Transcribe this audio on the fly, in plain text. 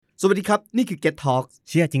สวัสดีครับนี่คือ Get Talk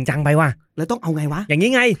เชื่อจริงจังไปว่ะแล้วต้องเอาไงวะอย่างนี้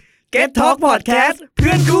ไง Get Talk Podcast เ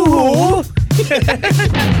พื่อนคู่หู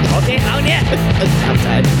โอเคเอาเนี่ยครับใ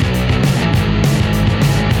ช่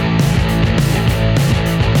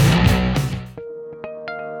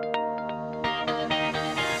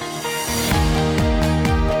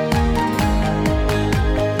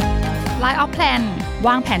Line of Plan ว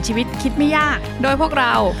างแผนชีวิตคิดไม่ยากโดยพวกเร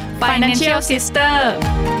า Financial Sister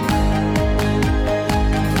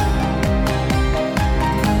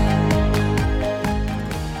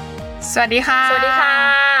สวัสดีค่ะสวัสดีค่ะ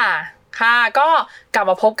ค่ะก็กลับ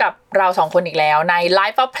มาพบกับเรา2คนอีกแล้วใน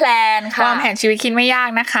Life of Plan ค่ะวางแผนชีวิตคิดไม่ยาก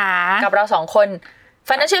นะคะกับเรา2คน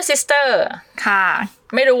Financial Sister ค่ะ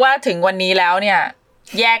ไม่รู้ว่าถึงวันนี้แล้วเนี่ย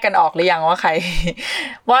แยกกันออกหรือยังว่าใคร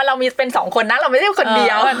ว่าเรามีเป็น2คนนะเราไม่ได้คนเดี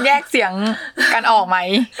ยวแยกเสียงกันออกไหม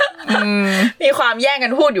มีความแย่งกั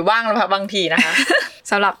นพูดอยู่บ้างบางทีนะคะ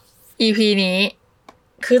สำหรับ EP นี้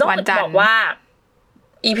คือต้องบอกว่า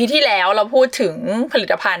EP ที่แล้วเราพูดถึงผลิ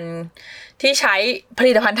ตภัณฑ์ที่ใช้ผ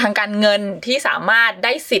ลิตภัณฑ์ทางการเงินที่สามารถไ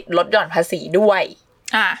ด้สิทธิ์ลดหย่อนภาษีด้วย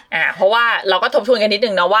เพราะว่าเราก็ทบทวนกันนิดนึ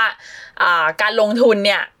งนะว่าการลงทุนเ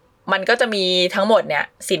นี่ยมันก็จะมีทั้งหมดเนี่ย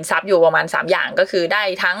สินทรัพย์อยู่ประมาณ3อย่างก็คือได้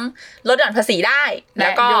ทั้งลดหย่อนภาษีได้แล้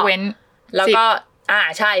วก็ยกเว้นแล้วก็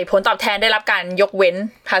ใช่ผลตอบแทนได้รับการยกเว้น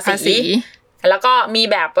ภาษีแล้วก็มี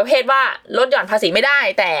แบบประเภทว่าลดหย่อนภาษีไม่ได้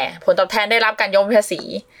แต่ผลตอบแทนได้รับการยกเว้นภาษี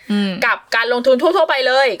กับการลงทุนทั่วๆไป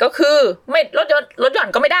เลยก็คือไม่ลดหย่อน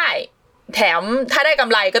ก็ไม่ได้แถมถ้าได้กำ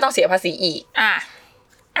ไรก็ต้องเสียภาษีอีก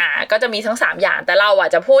ก็จะมีทั้ง3อย่างแต่เรา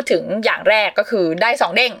จะพูดถึงอย่างแรกก็คือได้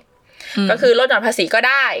2เด้งก็คือลดหย่อนภาษีก็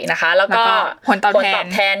ได้นะคะแล้วก็ผลตอบ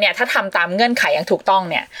แทนเนี่ยถ้าทำตามเงื่อนไขอย่างถูกต้อง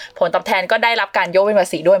เนี่ยผลตอบแทนก็ได้รับการยกเว้นภา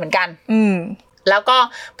ษีด้วยเหมือนกันแล้วก็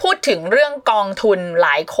พูดถึงเรื่องกองทุนหล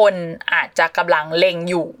ายคนอาจจะกำลังเล็ง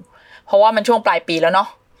อยู่เพราะว่ามันช่วงปลายปีแล้วเนาะ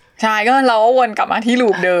ใช่ก็เราวนกลับมาที่ลู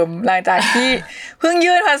ปเดิมหลังจากที่เพิ่ง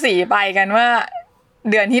ยื่นภาษีไปกันว่า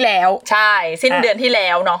เดือนที่แล้วใช่สิ้นเดือนที่แล้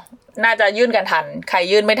วเนาะน่าจะยื่นกันทันใคร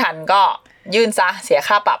ยื่นไม่ทันก็ยื่นซะเสีย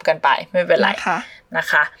ค่าปรับกันไปไม่เป็นไรนะ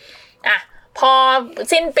คะพอ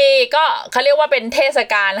สิ้นปีก็เขาเรียกว่าเป็นเทศ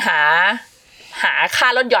กาลหาค่า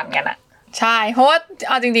ลดหย่อนกันใช่เพราะว่าเ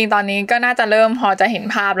อาจริงๆตอนนี้ก็น่าจะเริ่มพอจะเห็น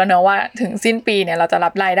ภาพแล้วเนอะว่าถึงสิ้นปีเนี่ยเราจะรั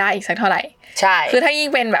บรายได้อีกสักเท่าไหร่ใช่คือถ้ายิ่ง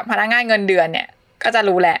เป็นแบบพนักงานเงินเดือนเนี่ยก็จะ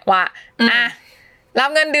รู้แหละว่ารับ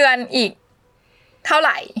เงินเดือนอีกเท่าไห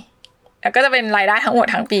ร่แล้วก็จะเป็นรายได้ทั้งหมด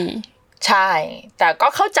ทั้งปีใช่แต่ก็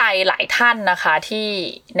เข้าใจหลายท่านนะคะที่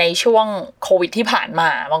ในช่วงโควิดที่ผ่านมา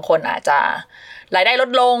บางคนอาจจะรายได้ล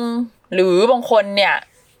ดลงหรือบางคนเนี่ย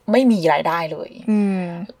ไม่มีรายได้เลย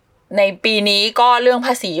ในปีนี้ก็เรื่องภ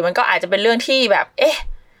าษีมันก็อาจจะเป็นเรื่องที่แบบ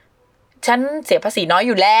ฉันเสียภาษีน้อยอ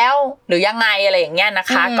ยู่แล้วหรือยังไงอะไรอย่างเงี้ยนะ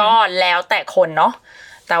คะก็แล้วแต่คนเนาะ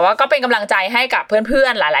แต่ว่าก็เป็นกำลังใจให้กับเพื่อ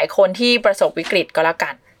นๆหลายๆคนที่ประสบวิกฤตก็แล้วกั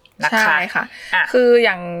นนะคะใช่ค่ะคืออ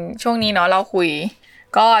ย่างช่วงนี้เนาะเราคุย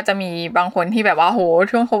ก็จะมีบางคนที่แบบว่าโห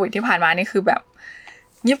ช่วงโควิดที่ผ่านมานี่คือแบบ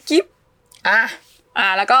ยิบ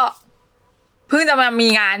แล้วก็เพิ่งจะมามี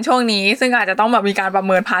งานช่วงนี้ซึ่งอาจจะต้องแบบมีการประเ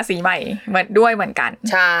มินภาษีใหม่เหมือนกัน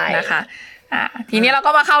ใช่นะคะทีนี้เรา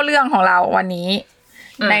ก็มาเข้าเรื่องของเราวันนี้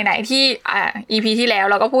ไหนที่EP ที่แล้ว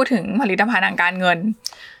เราก็พูดถึงผลิตภัณฑ์ทางการเงิน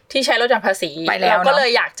ที่ใช้ลดหย่อนภาษีเราก็เลย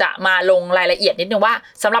อยากจะมาลงรายละเอียดนิดนึงว่า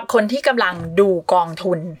สำหรับคนที่กำลังดูกอง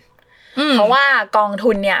ทุนเพราะว่ากอง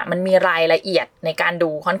ทุนเนี่ยมันมีรายละเอียดในการดู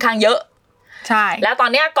ค่อนข้างเยอะใช่แล้วตอน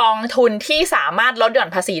นี้กองทุนที่สามารถลดหย่อน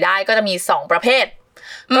ภาษีได้ก็จะมี2ประเภท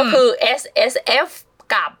ก็คือ SSF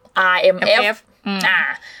กับ IMF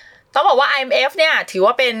ต้องบอกว่า IMF เนี่ยถือ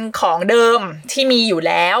ว่าเป็นของเดิมที่มีอยู่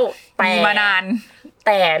แล้วแต่มานานแ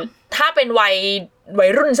ต่ถ้าเป็นวัย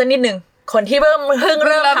รุ่นสักนิดนึงคนที่เพิ่งเ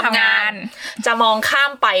ริ่มทำงานจะมองข้า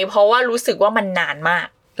มไปเพราะว่ารู้สึกว่ามันนานมาก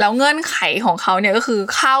แล้วเงื่อนไขของเขาเนี่ยก็คือ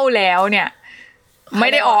เข้าแล้วเนี่ยไม่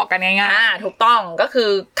ได้ออกกันง่ายๆถูกต้องก็คือ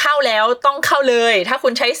เข้าแล้วต้องเข้าเลยถ้าคุ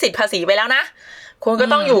ณใช้สิทธิภาษีไปแล้วนะคุณก็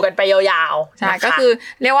ต้องอยู่กันไปยาวๆใช่ก็คือ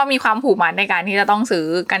เรียกว่ามีความผูกมัดในการที่จะต้องซื้อ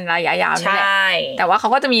กันระยะยาวนี่แหละแต่ว่าเขา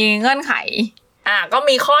ก็จะมีเงื่อนไขก็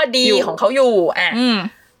มีข้อดีของเขาอยู่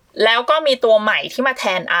แล้วก็มีตัวใหม่ที่มาแท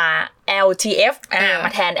นLTF ม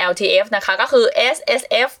าแทน LTF นะคะก็คือ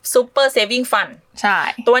SSF Super Saving Fund ใช่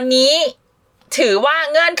ตัวนี้ถือว่า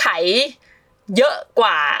เงื่อนไขเยอะก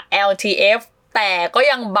ว่า LTF แต่ก็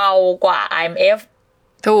ยังเบากว่า IMF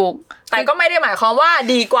ถูกแต่ก็ไม่ได้หมายความว่า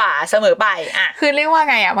ดีกว่าเสมอไปคือเรียกว่า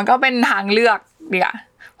ไงมันก็เป็นทางเลือกเดียว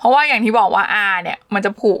เพราะว่าอย่างที่บอกว่าเนี่ยมันจ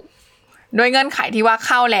ะผูกด้วยเงื่อนไขที่ว่าเ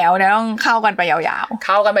ข้าแล้วเนี่ยต้องเข้ากันไปยาวๆเ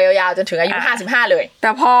ข้ากันไปยาวๆจนถึงอายุ55เลยแต่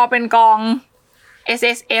พอเป็นกอง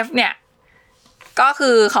SSF เนี่ยก็คื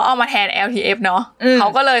อเขาเอามาแทน LTF เนาะเขา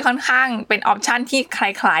ก็เลยค่อนข้างเป็นออปชันที่ค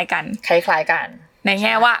ล้ายๆกันในแ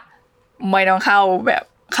ง่ว่าไม่ต้องเข้าแบบ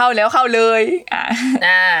เข้าแล้วเข้าเลย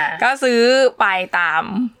ก็ซื้อไปตาม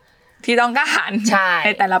ที่ต้องการใน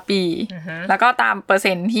แต่ละปีแล้วก็ตามเปอร์เ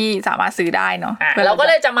ซ็นต์ที่สามารถซื้อได้เนาะเราก็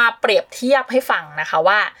เลยจะมาเปรียบเทียบให้ฟังนะคะ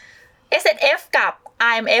ว่า S&F กับ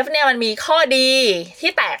IMF เนี่ยมันมีข้อดี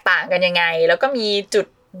ที่แตกต่างกันยังไงแล้วก็มีจุด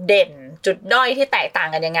เด่นจุดด้อยที่แตกต่าง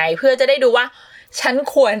กันยังไงเพื่อจะได้ดูว่าฉัน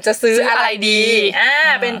ควรจะซื้ออะไรดี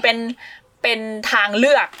เป็นทางเ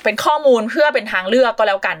ลือกเป็นข้อมูลเพื่อเป็นทางเลือกก็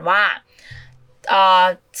แล้วกันว่า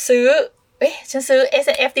ซื้อฉันซื้อ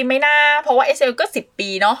S&F ดีไหมนะเพราะว่า S&F ก็10ปี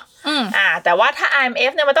เนาะแต่ว่าถ้า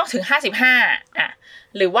IMF เนี่ยมันต้องถึง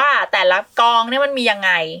55หรือว่าแต่ละกองเนี่ยมันมียังไ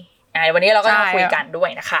งวันนี้เราก็จะคุยกันด้วย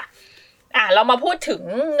นะคะเรามาพูดถึง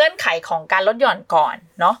เงื่อนไขของการลดหย่อนก่อน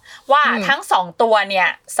เนาะว่าทั้ง2ตัวเนี่ย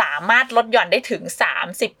สามารถลดหย่อนได้ถึง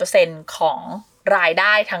 30% ของรายไ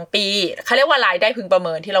ด้ทั้งปีเขาเรียกว่ารายได้พึงประเ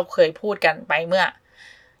มินที่เราเคยพูดกันไปเมื่อ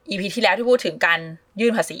EP ที่แล้วที่พูดถึงการยื่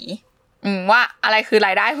นภาษีว่าอะไรคือร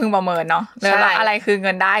ายได้พึงประเมินเนาะแล้วอะไรคือเ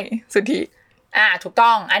งินได้สุทธิถูกต้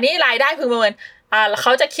องอันนี้รายได้พึงประเมินเข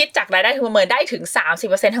าจะคิดจากรายได้พึงประเมินได้ถึง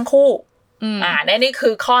 30% ทั้งคู่นี่คื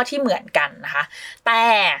อข้อที่เหมือนกันนะคะแต่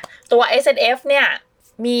ตัว S&F เนี่ย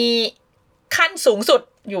มีขั้นสูงสุด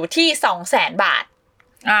อยู่ที่ 200,000 บาท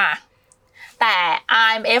แต่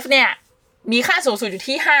IMF เนี่ยมีขั้นสูงสุดอยู่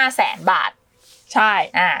ที่ 500,000 บาทใช่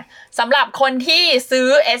สำหรับคนที่ซื้อ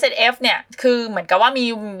S&F เนี่ยคือเหมือนกับว่า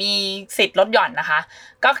มีสิทธิ์ลดหย่อนนะคะ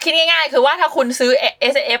ก็คิดง่ายๆคือว่าถ้าคุณซื้อ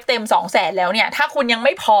S&F เต็ม 200,000 แล้วเนี่ยถ้าคุณยังไ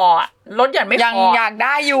ม่พอลดหย่อนไม่พอยังอยากไ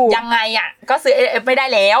ด้อยู่ยังไงก็ซื้อ S&F ไม่ได้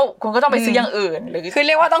แล้วคุณก็ต้องไปซื้ออย่างอื่นหรือคือเ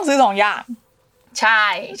รียกว่าต้องซื้อ2อย่างใช่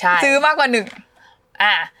ซื้อมากกว่า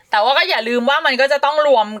1แต่ว่าก็อย่าลืมว่ามันก็จะต้องร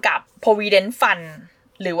วมกับ Provident Fund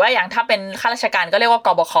หรือว่าอย่างถ้าเป็นข้าราชการก็เรียกว่าก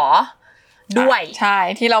บข.ด้วยใช่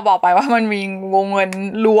ที่เราบอกไปว่ามันมีวงเงิน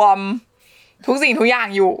รวมทุกสิ่งทุกอย่าง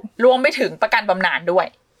อยู่รวมไปถึงประกันบำนาญด้วย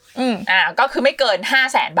ก็คือไม่เกิน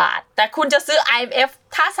 500,000 บาทแต่คุณจะซื้อ IMF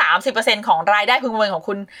ถ้า 30% ของรายได้พึงประเมินของ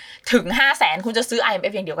คุณถึง 500,000 คุณจะซื้อ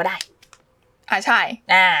IMF อย่างเดียวก็ได้ใช่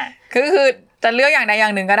คือจะเลือกอย่างใดอย่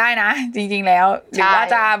างหนึ่งก็ได้นะจริงๆแล้วหรือว่า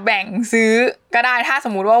จะแบ่งซื้อก็ได้ถ้าส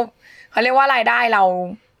มมุติว่าเขาเรียกว่ารายได้เรา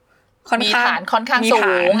มีฐานค่อนข้างสู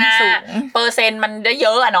งเปอร์เซ็นต์มันได้เย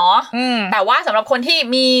อะเนาะแต่ว่าสำหรับคนที่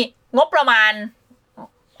มีงบประมาณ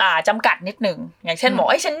จำกัดนิดหนึ่งอย่างเช่นบอก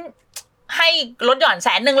ฉันให้ลดหย่อน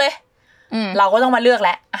100,000เลยเราก็ต้องมาเลือกแ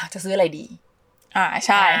ล้วจะซื้ออะไรดีใ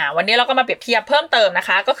ช่วันนี้เราก็มาเปรียบเทียบเพิ่มเติมนะค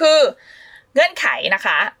ะก็คือเงื่อนไขนะค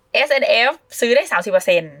ะ S&F ซื้อได้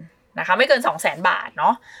 30% นะคะไม่เกิน 200,000 บาทเนา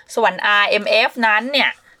ะส่วน IMF นั้นเนี่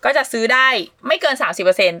ยก็จะซื้อได้ไม่เกิน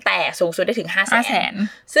 30% แต่สูงสุดได้ถึง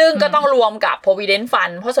 500,000 ซึ่งก็ต้องรวมกับ Provident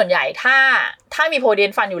Fund เพราะส่วนใหญ่ถ้ามี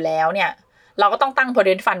Provident Fund อยู่แล้วเนี่ยเราก็ต้องตั้ง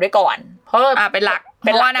Provident Fund ไว้ก่อนเพราะเป็นหลักเพ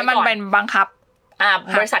ราะว่านั้นมันเป็นบังคับ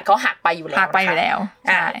บริษัทเขาหักไปอยู่แล้ว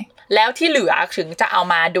ใช่แล้วที่เหลือถึงจะเอา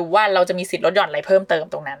มาดูว่าเราจะมีสิทธิ์ลดหย่อนอะไรเพิ่มเติม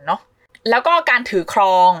ตรงนั้นเนาะแล้วก็การถือคร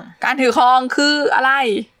องคืออะไร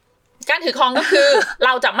การถือครองก็คือ เร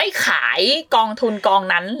าจะไม่ขายกองทุนกอง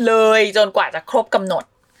นั้นเลยจนกว่าจะครบกำหนด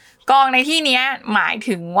กองในที่นี้หมาย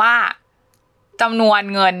ถึงว่าจำนวน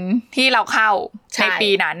เงินที่เราเข้าในปี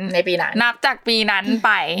นั้นนับจากปีนั้นไ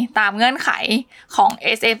ปตามเงื่อนไขของ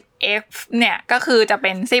S&F เนี่ยก็คือจะเ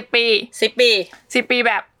ป็น10 ปี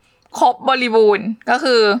แบบครบบริบูรณ์ก็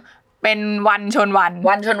คือเป็นวันชน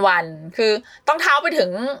วันคือต้องเท้าไปถึ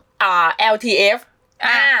งLTF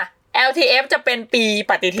LTF จะเป็นปี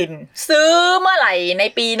ปฏิทินซื้อเมื่อไหร่ใน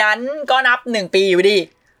ปีนั้นก็นับ1ปีอยู่ดี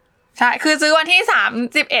ใช่คือซื้อวันที่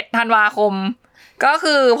31ธันวาคมก็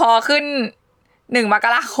คือพอขึ้น1มก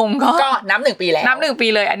ราคมก็นับ1ปีแล้วนับ1ปี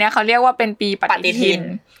เลยอันนี้เขาเรียกว่าเป็นปีปฏิทิน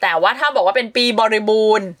แต่ว่าถ้าบอกว่าเป็นปีบริบู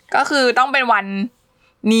รณ์ก็คือต้องเป็นวัน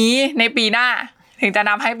นี้ในปีหน้าถึงจะ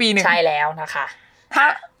นับให้ปีนึงใช่แล้วนะคะถ้า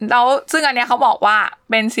แล้วซึ่งอันเนี้ยเขาบอกว่า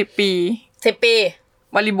เป็น10 ปี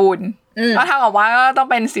บริบูรณ์ก็เท่ากับว่าก็ต้อง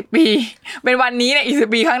เป็น10 ปีเป็นวันนี้เนี่ยอีก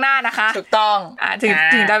10 ปีข้างหน้านะคะถูกต้อง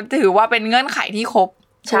ถึงจะถือว่าเป็นเงื่อนไขที่ครบ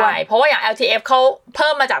ใช่เพราะว่าอย่าง LTF เขาเพิ่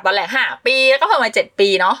มมาจากตอนแรก5 ปีแล้วก็เพิ่มมา7 ปี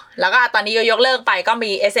เนาะแล้วก็ตอนนี้ยกเลิกไปก็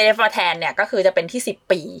มี S&F มาแทนเนี่ยก็คือจะเป็นที่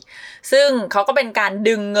10 ปีซึ่งเขาก็เป็นการ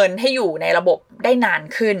ดึงเงินให้อยู่ในระบบได้นาน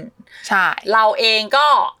ขึ้นใช่เราเองก็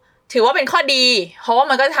ถือว่าเป็นข้อดีเพราะว่า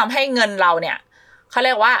มันก็ทำให้เงินเราเนี่ยเขาเ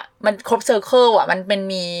รียกว่ามันครบเซอร์เคิลอ่ะมัน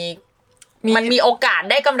มีโอกาส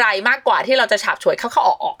ได้กำไรมากกว่าที่เราจะฉาบฉวยเข้าๆอ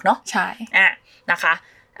อกๆเนาะใช่นะคะ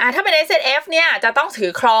ถ้าเป็น S&F เนี่ยจะต้องถื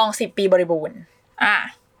อครอง10 ปีบริบูรณ์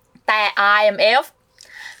แต่ IMF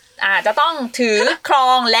จะต้องถือครอ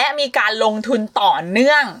งและมีการลงทุนต่อเ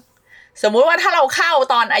นื่องสมมุติว่าถ้าเราเข้า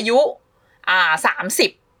ตอนอายุ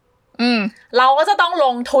30เราก็จะต้องล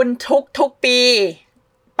งทุนทุกปี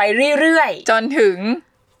ไปเรื่อยๆจนถึง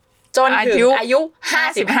อายุ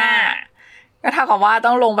55 ก็เท่ากับว่า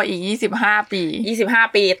ต้องลงไปอีก25 ปี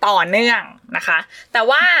25 ปีต่อเนื่องนะคะแต่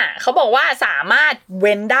ว่าเขาบอกว่าสามารถเ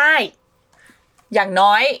ว้นได้อย่าง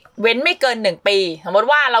น้อยเว้นไม่เกิน1ปีสมมติ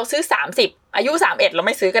ว่าเราซื้อ30อายุ31เราไ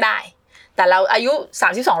ม่ซื้อก็ได้แต่เราอายุ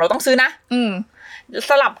32เราต้องซื้อนะ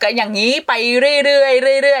สลับกันอย่างนี้ไปเรื่อ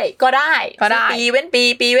ยๆเรื่อยๆก็ได้ปีเว้นปี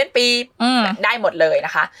ปีเว้นปีได้หมดเลยน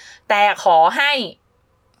ะคะแต่ขอให้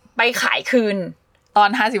ไปขายคืนตอน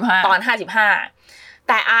55แ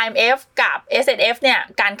ต่ IMF กับ S&F เนี่ย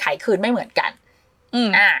การขายคืนไม่เหมือนกัน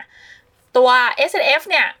ตัว S&F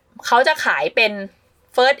เนี่ยเขาจะขายเป็น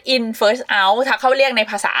first in first out ถ้าเขาเรียกใน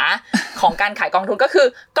ภาษาของการขายกองทุนก็คือ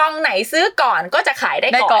กองไหนซื้อก่อนก็จะขายได้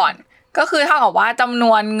ก่อนก็คือเท่ากับว่าจำน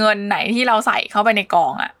วนเงินไหนที่เราใส่เข้าไปในกอ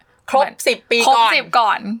งอะครบ10 ปีก่อนครบ10ก่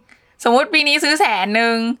อนสมมุติปีนี้ซื้อ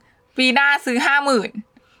100,000ปีหน้าซื้อ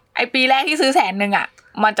 50,000ไอปีแรกที่ซื้อ100,000อะ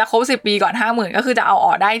มันจะครบ10 ปีก่อน 50,000ก็คือจะเอาอ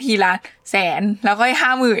อกได้ทีละ100,000แล้วค่อย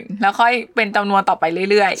 50,000แล้วค่อยเป็นจำนวนต่อไป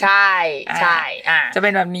เรื่อยๆใช่ใช่จะเป็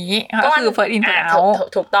นแบบนี้ก็คือ first in first out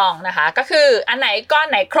ถูกต้องนะคะก็คืออันไหนก้อน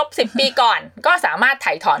ไหนครบ10 ปีก่อนก็สามารถ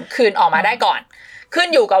ถ่ายถอนคืนออกมาได้ก่อนขึ้น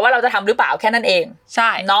อยู่กับว่าเราจะทำหรือเปล่าแค่นั้นเองใช่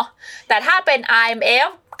เนาะแต่ถ้าเป็น IMF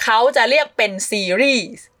เขาจะเรียกเป็นซีรี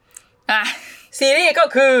ส์ซีรีส์ก็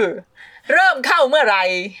คือเริ่มเข้าเมื่อไหร่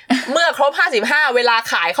เมื่อครบ55เวลา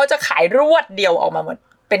ขายเขาจะขายรวดเดียวออกมาหมด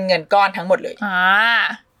เป็นเงินก้อนทั้งหมดเลย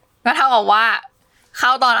ก็เท่ากับว่าเข้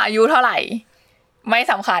าตอนอายุเท่าไหร่ไม่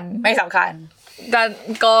สำคัญจะ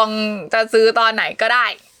กองจะซื้อตอนไหนก็ได้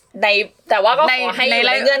แต่ว่าก็ขอให้อยู่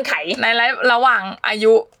ในเงื่อนไขในระหว่างอา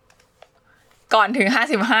ยุก่อนถึง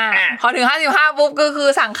55พอถึง55ปุ๊บก็คือ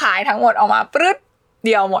สั่งขายทั้งหมดออกมาปรึ๊ดเ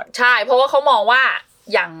ดียวหมดใช่เพราะว่าเขามองว่า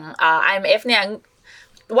อย่างIMF เนี่ย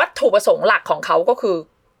วัตถุประสงค์หลักของเขาก็คือ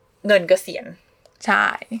เงินเกษียณใช่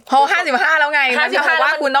พอ55แล้วไง55ว่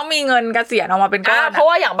าคุณต้องมีเงินเกษียณออกมาเป็นก้อนเพราะ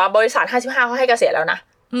ว่าอย่างบริษัท55เขาให้เกษียณแล้วนะ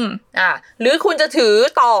หรือคุณจะถือ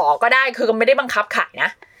ต่อก็ได้คือไม่ได้บังคับขายน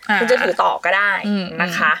ะคุณจะถือต่อก็ได้นะ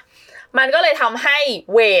คะมันก็เลยทำให้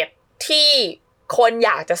เวทที่คนอ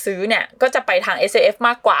ยากจะซื้อเนี่ยก็จะไปทาง S&F ม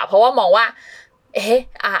ากกว่าเพราะว่ามองว่า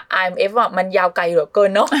IMF อ่ะมันยาวไกลเหลือเกิ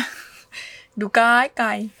นเนาะดูไกล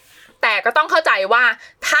แต่ก็ต้องเข้าใจว่า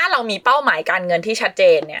ถ้าเรามีเป้าหมายการเงินที่ชัดเจ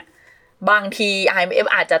นเนี่ยบางที IMF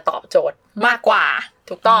อาจจะตอบโจทย์มากกว่า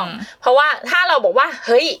ถูกต้องเพราะว่าถ้าเราบอกว่าเ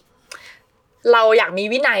ฮ้ยเราอยากมี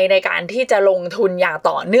วินัยในการที่จะลงทุนอย่าง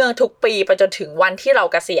ต่อเนื่องทุกปีไปจนถึงวันที่เรา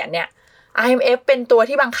เกษียณเนี่ย IMF เป็นตัว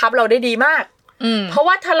ที่บังคับเราได้ดีมากเพราะ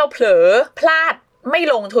ว่าถ้าเราเผลอพลาดไม่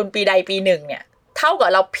ลงทุนปีใดปีหนึ่งเนี่ยเท่ากับ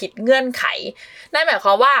เราผิดเงื่อนไขนั่นหมายคว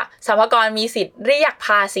ามว่าสรรพากรมีสิทธิ์เรียกภ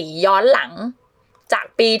าษีย้อนหลังจาก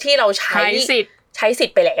ปีที่เราใช้สิท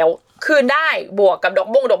ธิ์ไปแล้วคืนได้บวกกับดอก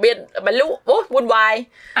เบี้ยบรรลุโอ้วุ่นวาย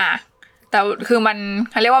แต่คือมัน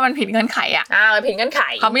เขาเรียกว่ามันผิดเงื่อนไขมันผิดเงื่อนไข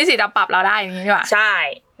เขามีสิทธิ์ปรับเราได้อย่างนี้ดีกว่าใช่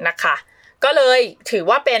นะคะก็เลยถือ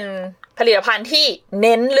ว่าเป็นผลิตภัณฑ์ที่เ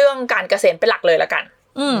น้นเรื่องการเกษตรเป็นหลักเลยละกัน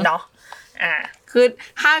เนาะคือ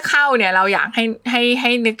ถ้าเข้าเนี่ยเราอยากใ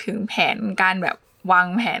ห้นึกถึงแผนการแบบวาง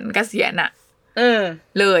แผนเกษียณ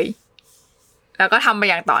เลยแล้วก็ทำไป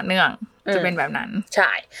อย่างต่อเนื่องจะเป็นแบบนั้นใ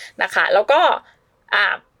ช่นะคะแล้วก็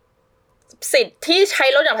สิทธิ์ที่ใช้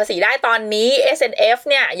ลดหย่อนภาษีได้ตอนนี้ S&F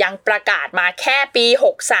เนี่ยยังประกาศมาแค่ปี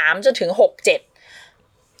63จนถึง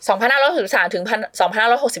67 2563ถึง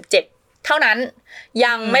2567เท่านั้น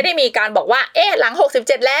ยังไม่ได้มีการบอกว่าหลัง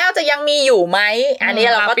67แล้วจะยังมีอยู่ไหมอันนี้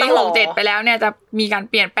เราก็ต้องรอ67ไปแล้วเนี่ยจะมีการ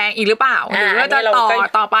เปลี่ยนแปลงอีกหรือเปล่าหรือว่าจะ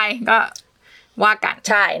ต่อไปก็ว่ากัน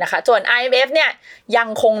ใช่นะคะส่วน IMF เนี่ยยัง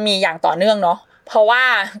คงมีอย่างต่อเนื่องเนาะเพราะว่า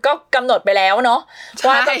ก็กำหนดไปแล้วเนาะ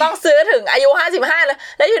ว่าจะต้องซื้อถึงอายุ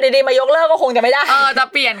55แล้วอยู่ดีๆมายกเลิกก็คงจะไม่ได้จะ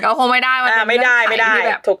เปลี่ยนก็คงไม่ได้มันไม่ได้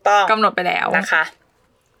ถูกต้องกำหนดไปแล้วนะคะ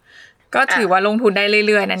ก็ถือว่าลงทุนได้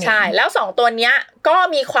เรื่อยๆนั่นเองใช่แล้ว2ตัวเนี้ยก็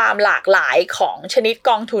มีความหลากหลายของชนิด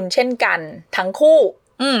กองทุนเช่นกันทั้งคู่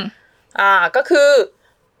ก็คือ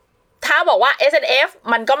ถ้าบอกว่า S&F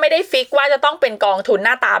มันก็ไม่ได้ฟิกว่าจะต้องเป็นกองทุนห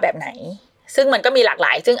น้าตาแบบไหนซึ่งมันก็มีหลากหล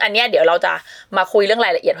ายซึ่งอันเนี้ยเดี๋ยวเราจะมาคุยเรื่องรา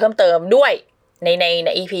ยละเอียดเพิ่มเติมด้วยใน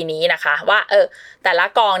EP นี้นะคะว่าแต่ละ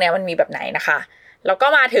กองเนี่ยมันมีแบบไหนนะคะแล้วก็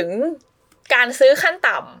มาถึงการซื้อขั้น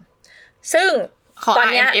ต่ำซึ่งตอน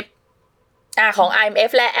นี้ของ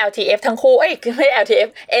IMF และ LTF ทั้งคู่ไม่ LTF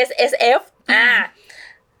SSF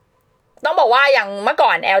ต้องบอกว่าอย่างเมื่อก่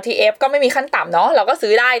อน LTF ก็ไม่มีขั้นต่ำเนาะเราก็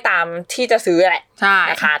ซื้อได้ตามที่จะซื้อแหละใช่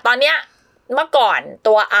นะคะตอนเนี้ยเมื่อก่อน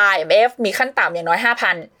ตัว IMF มีขั้นต่ำอย่างน้อย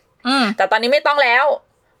 5,000 แต่ตอนนี้ไม่ต้องแล้ว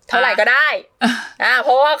เท่าไหร่ก็ได้เพ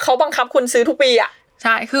ราะว่าเขาบังคับคุณซื้อทุกปีใ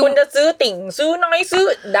ช่คือคุณจะซื้อติ่งซื้อน้อยซื้อ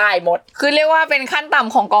ได้หมดคือเรียกว่าเป็นขั้นต่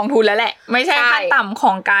ำของกองทุนแล้วแหละไม่ใช่ขั้นต่ำข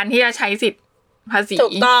องการที่จะใช้สิทธิ์ ภาษีถู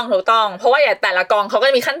กต้องเพราะว่าอย่างแต่ละกองเขาก็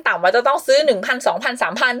จะมีขั้นต่ำว่าจะต้องซื้อ 1,000 2,000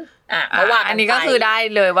 3,000ก็ว่าอันนี้ก็คือได้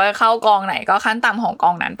เลยว่าเข้ากองไหนก็ขั้นต่ำของก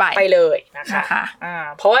องนั้นไปเลยนะคะ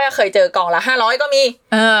เพราะว่าเคยเจอกองละ500ก็มี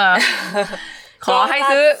ขอให้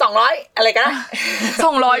ซื้อ200อะไรกันนะ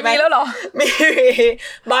200มีแล้วเหรอมี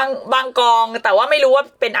บางกองแต่ว่าไม่รู้ว่า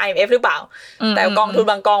เป็น IMF หรือเปล่าแต่กองทุน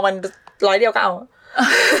บางกองมัน100เดียวก็เอา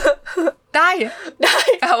ได้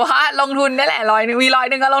แต่ว่าลงทุนนี่แหละ100นึงมี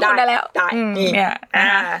100นึงก็ลงทุนได้แล้วได้เนี่ย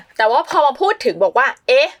แต่ว่าพอมาพูดถึงบอกว่า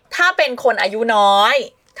ถ้าเป็นคนอายุน้อย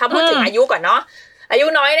ถ้าพูดถึงอายุก่อนเนาะอายุ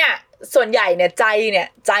น้อยเนี่ยส่วนใหญ่เนี่ยใจเนี่ย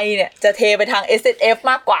จะเทไปทาง S&F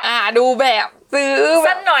มากกว่าดูแบบซื้อ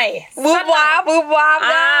สั้นหน่อยบึ้บวาบ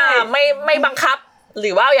ได้ไม่บังคับห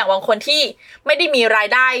รือว่าอย่างบางคนที่ไม่ได้มีราย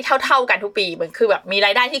ได้เท่ากันทุกปีเหมือนคือแบบมีร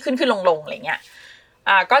ายได้ที่ขึ้นลงอะไรเงี้ย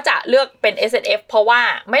ก็จะเลือกเป็น S&F เพราะว่า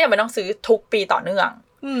ไม่จำเป็นต้องซื้อทุกปีต่อเนื่อง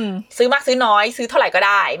ซื้อมากซื้อน้อยซื้อเท่าไหร่ก็ไ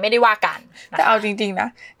ด้ไม่ได้ว่ากันแต่เอาจริงๆนะ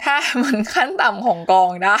ถ้ามันขั้นต่ำของกอง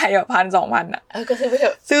ได้1,000-2,000ก็ซื้อไปเถ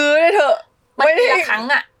อะซื้อได้เถอะไม่ได้ครั้ง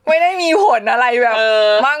ไม่ได้มีผลอะไรแบบ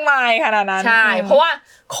มากมายขนาดนั้นใช่เพราะว่า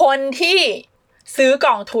คนที่ซื้อก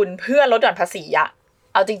องทุนเพื่อลดหย่อนภาษี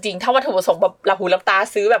เอาจริงๆถ้าวัตถุประสงค์แบบหลับหูหลับตา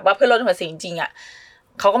ซื้อแบบว่าเพื่อลดหย่อนภาษีจริง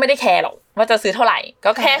ๆเขาก็ไม่ได้แคร์หรอกว่าจะซื้อเท่าไหร่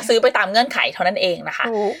ก็แค่ซื้อไปตามเงื่อนไขเท่านั้นเองนะคะ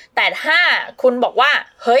แต่ถ้าคุณบอกว่า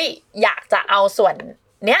เฮ้ยอยากจะเอาส่วน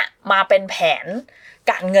เนี้ยมาเป็นแผน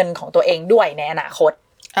การเงินของตัวเองด้วยในอนาคต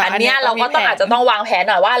อันเนี้ยเราก็ต้องอาจจะต้องวางแผน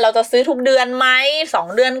หน่อยว่าเราจะซื้อทุกเดือนไหม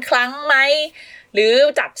2เดือนครั้งไหมหรือ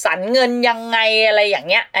จัดสรรเงินยังไงอะไรอย่าง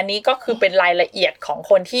เงี้ยอันนี้ก็คือเป็นรายละเอียดของ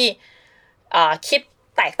คนที่คิด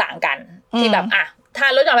แตกต่างกันที่แบบถ้า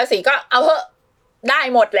ลดหย่อนภาษีก็เอาเถอะได้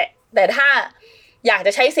หมดแหละแต่ถ้าอยากจ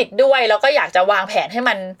ะใช้สิทธิ์ด้วยแล้วก็อยากจะวางแผนให้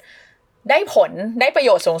มันได้ผลได้ประโย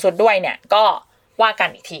ชน์สูงสุดด้วยเนี่ยก็ว่ากัน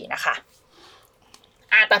อีกทีนะคะ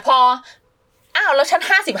แต่พอแล้วชั้น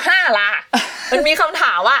55ล่ะ มันมีคำถ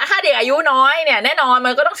ามว่าถ้าเด็กอายุน้อยเนี่ยแน่นอน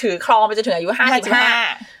มันก็ต้องถือครองไปจนถึงอายุ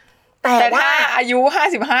55แต่ว่าอายุ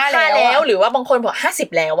55แล้วหรือว่าบางคนบอก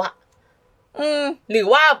50แล้วหรือ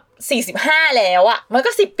ว่า45แล้วมันก็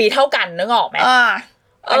10ปีเท่ากันนึกออกไหม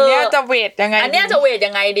อันนี้จะเวทยั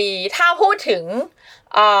งไงดีถ้าพูดถึง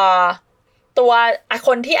ตัวค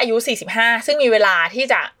นที่อายุ45ซึ่งมีเวลาที่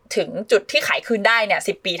จะถึงจุดที่ขายคืนได้เนี่ย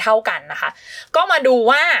10ปีเท่ากันนะคะก็มาดู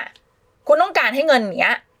ว่าคุณต้องการให้เงินเ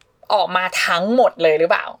นี้ยออกมาทั้งหมดเลยหรือ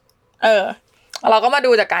เปล่าเราก็มา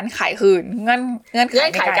ดูจากการขายคืนเงื่อ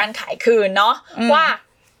นไขการขายคืนเนาะว่า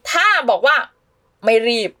ถ้าบอกว่าไม่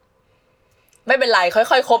รีบไม่เป็นไรค่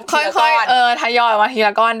อยๆครบทีละก้อนทยอยมาทีล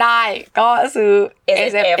ะก้อนได้ก็ซื้อ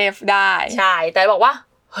S&F ได้ใช่แต่บอกว่า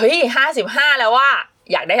เฮ้ย55แล้วว่า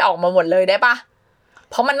อยากได้ออกมาหมดเลยได้ปะ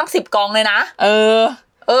เพราะมันต้อง10กองเลยนะ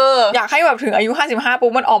อยากให้แบบถึงอายุ55ปุ๊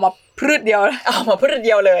บมันออกมาพืชเดียว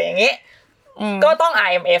เลยอย่างงี้ก็ต้อง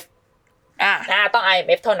IMF ต้อง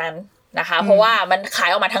IMF เท่านั้นนะคะเพราะว่ามันขาย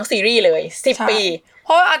ออกมาทั้งซีรีส์เลย10ปีเพ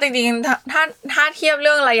ราะเอาจริงๆถ้าเทียบเ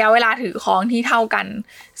รื่องระยะเวลาถือครองที่เท่ากัน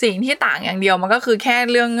สิ่งที่ต่างอย่างเดียวมันก็คือแค่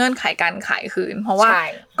เรื่องเงื่อนไขการขายคืนเพราะว่า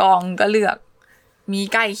กองก็เลือกมี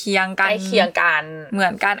ใกล้เคียงกันเหมื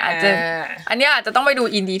อนกันอาจจะอันนี้อาจจะต้องไปดู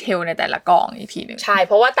อินดีเทลในแต่ละกองอีกทีนึงใช่เ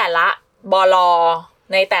พราะว่าแต่ละบล.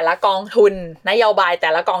ในแต่ละกองทุนนโยบายแต่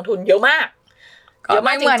ละกองทุนเยอะมากจ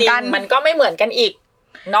ริงๆมันก็ไม่เหมือนกันอีก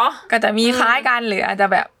เนาะก็จะมีคล้ายกันหรืออาจจะ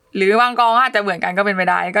แบบหรือบางกองอาจจะเหมือนกันก็เป็นไป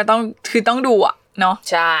ได้ก็ต้องดูเนาะ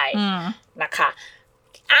ใช่นะคะ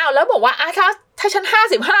แล้วบอกว่าถ้าฉัน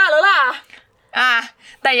55แล้วล่ะ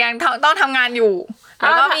แต่ยังต้องทำงานอยู่แล้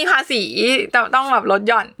วก็มีภาษีต้องแบบลด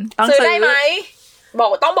หย่อนต้องซื้อได้ไหม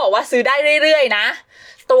ต้องบอกว่าซื้อได้เรื่อยๆนะ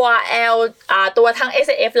ตัวตัวทั้ง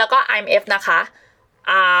S&F แล้วก็ IMF นะคะ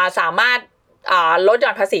สามารถลดหย่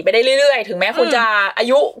อนภาษีไปได้เรื่อยๆถึงแม้คุณจะอา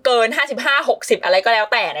ยุเกิน55-60อะไรก็แล้ว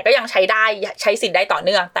แต่เนี่ยก็ยังใช้ได้ใช้สิทธิ์ได้ต่อเ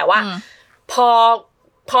นื่องแต่ว่าพ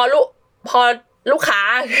อลูกค้า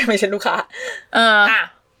ไม่ใช่ลูกค้า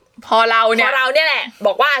พอเราเนี่ยแหละบ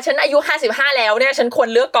อกว่าฉันอายุ55แล้วเนี่ยฉันควร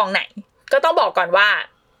เลือกกองไหนก็ต้องบอกก่อนว่า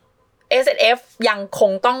S&F ยังค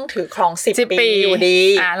งต้องถือครอง10ปีอยู่ดี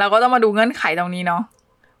เราก็ต้องมาดูเงื่อนไขตรงนี้เนาะ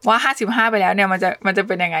ว่า55ไปแล้วเนี่ยมันจะเ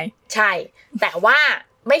ป็นยังไงใช่แต่ว่า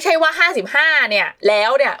ไม่ใช่ว่า55เนี่ยแล้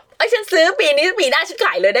วเนี่ยฉันซื้อปีนี้ปีหน้าฉันข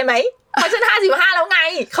ายเลยได้ไหมเพราะฉัน55แล้วไง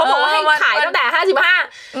เขาบอกว่าให้ขายตั้งแต่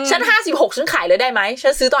55ฉัน56ฉันขายเลยได้ไหมฉั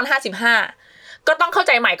นซื้อตอน55ก็ต้องเข้าใ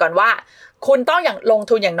จใหม่ก่อนว่าคุณต้องอย่างลง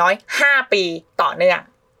ทุนอย่างน้อย5ปีต่อเนื่อง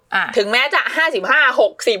ถึงแม้จะ55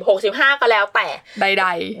 60 65ก็แล้วแต่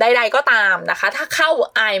ใดๆก็ตามนะคะถ้าเข้า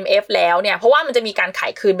IMF แล้วเนี่ยเพราะว่ามันจะมีการขา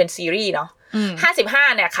ยคืนเป็นซีรีส์เนาะ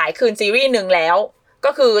55เนี่ยขายคืนซีรีส์1แล้ว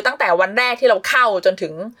ก็คือตั้งแต่วันแรกที่เราเข้าจนถึ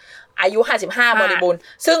ง อายุ55บริบูรณ์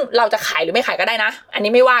ซึ่งเราจะขายหรือไม่ขายก็ได้นะอัน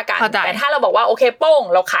นี้ไม่ว่ากันแต่ถ้าเราบอกว่าโอเคโป้ง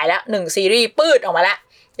เราขายแล้ว1ซีรีส์ปืดออกมาแล้ว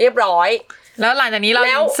เรียบร้อยแล้วหลังจากนี้เรา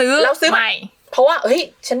ซื้อใหม่เพราะว่าเฮ้ย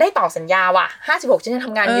ฉันได้ต่อสัญญาว่ะ56ฉันยังท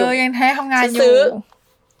ำงานอยู่ยังทำงานอยู่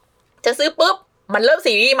จะซื้อปุ๊บมันเริ่ม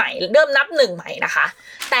ซีรีส์ใหม่เริ่มนับ1ใหม่นะคะ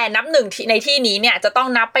แต่นับ1ในที่นี้เนี่ยจะต้อง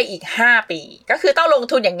นับไปอีก5ปีก็คือต้องลง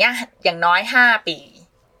ทุนอย่างเงี้ยอย่างน้อย5ปี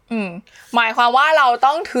หมายความว่าเรา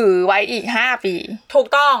ต้องถือไว้อีก5ปีถูก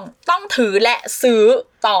ต้องถือและซื้อ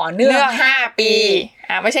ต่อเนื่อง5ปี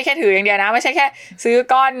ไม่ใช่แค่ถืออย่างเดียวนะไม่ใช่แค่ซื้อ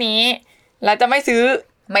ก้อนนี้แล้วจะไม่ซื้อ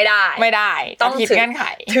ไม่ได้ต้องคิดเงื่อนไข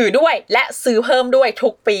ถือด้วยและซื้อเพิ่มด้วยทุ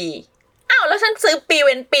กปีอ้าวแล้วฉันซื้อปีเ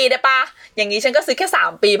ว้นปีได้ปะอย่างนี้ฉันก็ซื้อแค่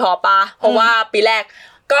3ปีพอปะเพราะว่าปีแรก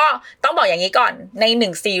ก็ต้องบอกอย่างนี้ก่อนใน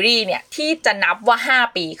1ซีรีส์เนี่ยที่จะนับว่า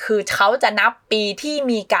5ปีคือเขาจะนับปีที่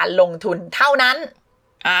มีการลงทุนเท่านั้น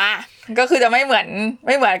ก็คือจะไม่เหมื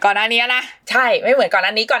อนก่อนหน้านี้นะใช่ไม่เหมือนก่อนหน้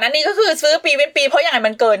านี้ก็คือซื้อปีเป็นปีเพราะยังไง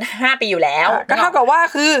มันเกิน5ปีอยู่แล้วก็เท่ากับว่า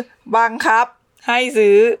คือบังคับให้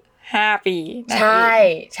ซื้อ5ปีใช่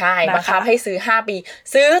บังคับให้ซื้อ5ปี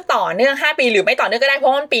ซื้อต่อเนื่อง5ปีหรือไม่ต่อเนื่องก็ได้เพรา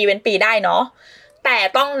ะมันปีเป็นปีได้เนาะแต่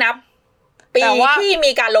ต้องนับปีที่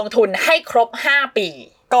มีการลงทุนให้ครบ5ปี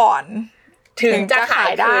ก่อนถึงจะขา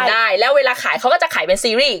ยได้แล้วเวลาขายเขาก็จะขายเป็น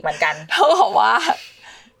ซีรีส์อีกเหมือนกันเท่ากับว่า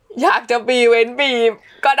อยากจะปีเว้นปี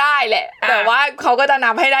ก็ได้แหละแต่ว่าเขาก็จะ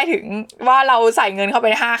นับให้ได้ถึงว่าเราใส่เงินเข้าไป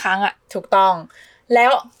5ครั้งอ่ะถูกต้องแล้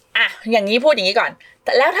วอย่างนี้พูดอย่างนี้ก่อนแ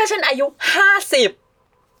ต่แล้วถ้าฉันอายุ50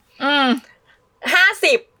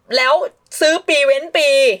แล้วซื้อปีเว้นปี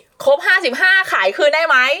ครบ55ขายคืนได้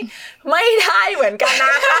ไหมไม่ได้เหมือนกันน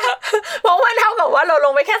ะเพราะว่าเท่ากับว่าเราล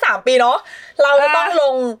งไปแค่3ปีเนาะเราจะต้องล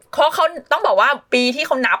งเพราะเขาต้องบอกว่าปีที่เ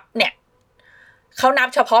ขานับเนี่ยเขานับ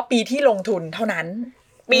เฉพาะปีที่ลงทุนเท่านั้น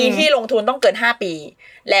ปีที่ลงทุนต้องเกิน5ปี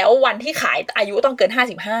แล้ววันที่ขายอายุต้องเกิน55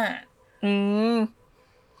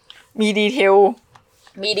มีดีเทล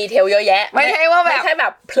เยอะแยะไม่ใช่ว่าแบบไม่ใช่แบ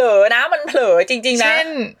บเผลอนะมันเผลอจริงๆนะเช่น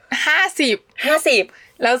50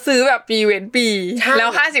แล้วซื้อแบบปีเว้นปีแล้ว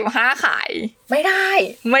55ขายไม่ได้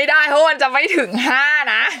เพราะมันจะไม่ถึง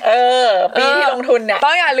5นะปีที่ลงทุนเนี่ยต้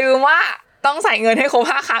องอย่าลืมว่าต้องใส่เงินให้ครบ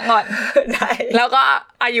5ครั้งก่อนได้แล้วก็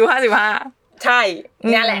อายุ55ใช่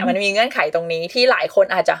เนี่ยแหละมันมีเงื่อนไขตรงนี้ที่หลายคน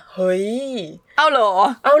อาจจะเฮ้ยเอาเหรอ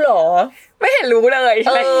ไม่เห็นรู้เลยอ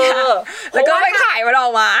ะไรเงี้ยแล้วก็ไปขายมันออ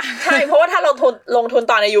กมาใช่เพราะว่าถ้าเราลงทุน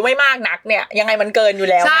ตอนอายุไม่มากนักเนี่ยยังไงมันเกินอยู่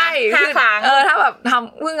แล้วใช่5ครั้งถ้าแบบท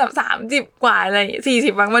ำเพิ่งกับ30กว่าอะไร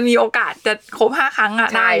40บางมันมีโอกาสจะครบ5ครั้งอ่ะ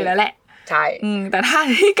ได้อยู่แล้วแหละใช่แต่ถ้า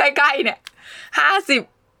ที่ใกล้ๆเนี่ย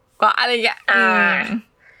50กว่าอะไรเงี้ย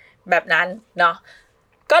แบบนั้นเนาะ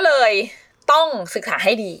ก็เลยต้องศึกษาใ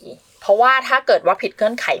ห้ดีเพราะว่าถ้าเกิดว่าผิดเงื่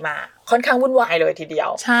อนไขมาค่อนข้างวุ่นวายเลยทีเดียว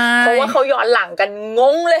เพราะว่าเขาย้อนหลังกันง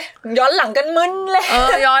งเลยย้อนหลังกันมึนเลย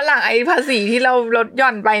ย้อนหลังไอ้ภาษีที่เราลดหย่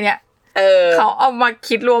อนไปเนี่ยเขาเอามา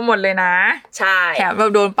คิดรวมหมดเลยนะใช่แถมเรา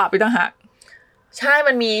โดนปรับอีกต่างหากใช่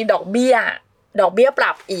มันมีดอกเบี้ยป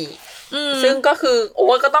รับอีกซึ่งก็คือ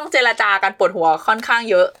ก็ต้องเจรจากันปวดหัวค่อนข้าง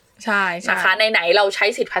เยอะใช่นะคะไหนๆเราใช้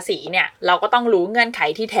สิทธิภาษีเนี่ยเราก็ต้องรู้เงื่อนไข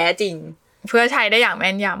ที่แท้จริงเพื่อใช้ได้อย่างแ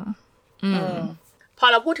ม่นยำพอ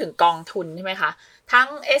เราพูดถึงกองทุนใช่ไหมคะทั้ง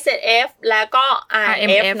S&F แล้วก็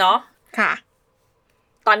RMF เนาะค่ะ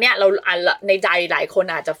ตอนเนี้ยเราในใจหลายคน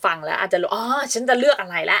อาจจะฟังแล้วอาจจะรู้ฉันจะเลือกอะ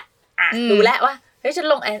ไรละดูแล้วว่าเฮ้ยฉัน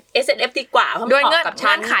ลง S&F ดีกว่าเพราะมันเหมาะกับ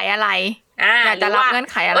ฉันขายอะไรอยากจะรับเงื่อน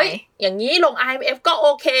ไขอะไรอย่างนี้ลง RMF ก็โอ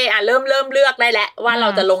เคเริ่มเลือกได้แล้วว่าเรา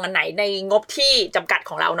จะลงอันไหนในงบที่จำกัด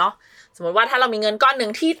ของเราเนาะสมมติว่าถ้าเรามีเงินก้อนหนึ่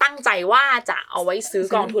งที่ตั้งใจว่าจะเอาไว้ซื้อ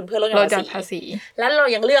กองทุนเพื่อลดหย่อนภาษีแล้วเรา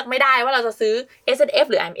ยังเลือกไม่ได้ว่าเราจะซื้อ S&F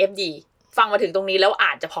หรือ IMF ดีฟังมาถึงตรงนี้แล้วอ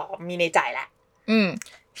าจจะพอมีในใจแล้ว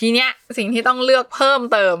ทีเนี้ยสิ่งที่ต้องเลือกเพิ่ม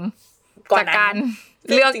เติมจากการ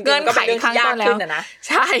เลือกเงื่อนไขข้างต้นแล้ว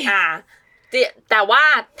ใช่แต่ว่า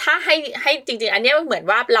ถ้าให้จริงๆอันนี้มันเหมือน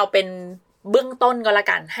ว่าเราเป็นเบื้องต้นก็แล้ว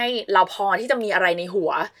กันให้เราพอที่จะมีอะไรในหั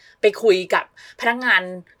วไปคุยกับพนักงาน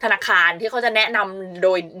ธนาคารที่เขาจะแนะนำโด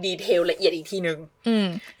ยดีเทลละเอียดอีกทีนึง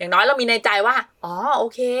อย่างน้อยเรามีในใจว่าโอ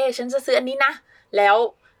เคฉันจะซื้ออันนี้นะแล้ว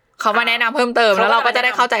เขามาแนะนำเพิ่มเติมแล้วเราก็จะไ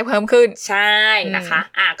ด้เข้าใจเพิ่มขึ้นใช่นะคะ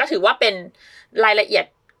ก็ถือว่าเป็นรายละเอียด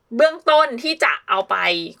เบื้องต้นที่จะเอาไป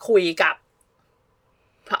คุยกับ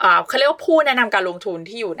เขาเรียกว่าผู้แนะนำการลงทุน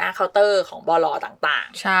ที่อยู่หน้าเคาน์เตอร์ของบล.ต่าง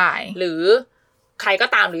ๆใช่หรือใครก็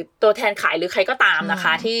ตามหรือตัวแทนขายหรือใครก็ตามนะค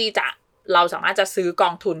ะที่จะเราสามารถจะซื้อกอ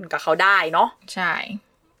งทุนกับเขาได้เนาะใช่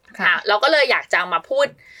ค่ะเราก็เลยอยากจะมาพูด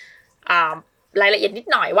รายละเอียดนิด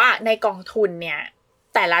หน่อยว่าในกองทุนเนี่ย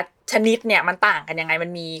แต่ละชนิดเนี่ยมันต่างกันยังไงมั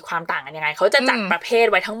นมีความต่างกันยังไงเขาจะจัดประเภท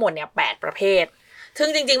ไว้ทั้งหมดเนี่ย8ประเภทซึ่ง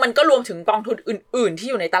จริงๆมันก็รวมถึงกองทุนอื่นๆที่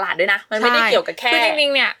อยู่ในตลาดด้วยนะมันไม่ได้เกี่ยวกับแค่คือจริ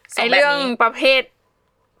งๆเนี่ยไอ้เรื่องประเภท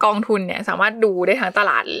กองทุนเนี่ยสามารถดูได้ทั้งต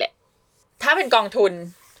ลาดแหละ าเป็นกองทุน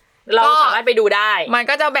เราสามารถไปดูได้มัน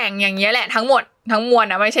ก็จะแบ่งอย่างเงี้ยแหละทั้งหมดทั้งมวล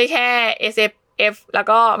นะไม่ใช่แค่ SFF แล้ว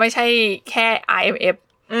ก็ไม่ใช่แค่ IMF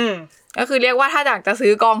ก็คือเรียกว่าถ้าอยากจะซื้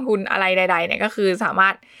อกองทุนอะไรใดๆเนี่ยก็คือสามา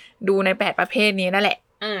รถดูใน8ประเภทนี้นั่นแหละ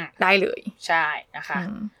ได้เลยใช่นะคะ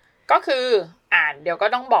ก็คือเดี๋ยวก็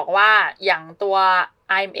ต้องบอกว่าอย่างตัว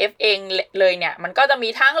IMF เองเลยเนี่ยมันก็จะมี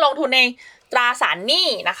ทั้งลงทุนในตราสารหนี้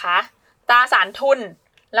นะคะตราสารทุน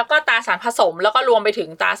แล้วก็ตราสารผสมแล้วก็รวมไปถึง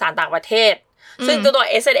ตราสารต่างประเทศซึ่งตัว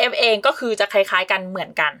S&F เองก็คือจะคล้ายๆกันเหมือ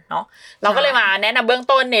นกันเนาะเราก็เลยมาแนะนำเบื้อง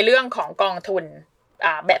ต้นในเรื่องของกองทุน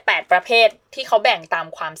แบบ8ประเภทที่เขาแบ่งตาม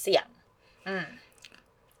ความเสี่ยง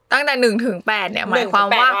ตั้งแต่1ถึง8เนี่ยหมายความ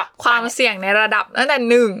ว่าความเสี่ยงในระดับตั้งแต่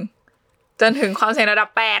1จนถึงความเสี่ยงระดับ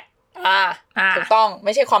8ถูกต้องไ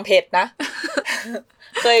ม่ใช่ความเผ็ดนะ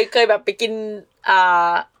เคยแบบไปกิน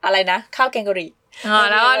อะไรนะข้าวแกงกะหรี่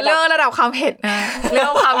แล้วเรื่องระดับความเผ็ดนะเรื่อ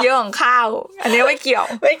งความเยอะของข้าวอันนี้ไม่เกี่ยว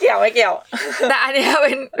แต่อันนี้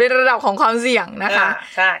เป็นระดับของความเสี่ยงนะคะ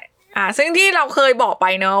ใช่ซึ่งที่เราเคยบอกไป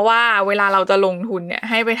เนอะว่าเวลาเราจะลงทุนเนี่ย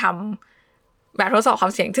ให้ไปทำแบบทดสอบควา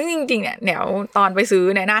มเสี่ยงซึ่งจริงๆเนี่ยเดี๋ยวตอนไปซื้อ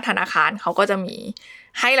ในหน้าธนาคารเขาก็จะมี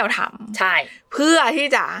ให้เราทำใช่เพื่อที่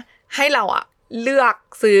จะให้เราเลือก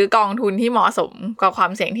ซื้อกองทุนที่เหมาะสมกับควา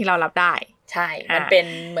มเสี่ยงที่เรารับได้ใช่มันเป็น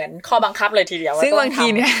เหมือนข้อบังคับเลยทีเดียวซึ่งบางที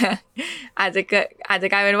เนี่ยอาจจะ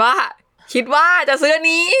กลายเป็นว่าคิดว่าจะซื้อ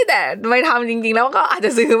นี้แต่ไม่ทำจริงๆแล้วก็อาจจ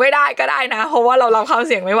ะซื้อไม่ได้ก็ได้นะเพราะว่าเรารับความเ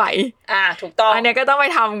สี่ยงไม่ไหวถูกต้องอันนี้ก็ต้องไป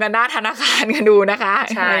ทำกันหน้าธนาคารกันดูนะคะ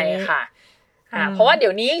ใช่ค่ะเพราะว่าเดี๋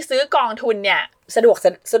ยวนี้ซื้อกองทุนเนี่ยสะด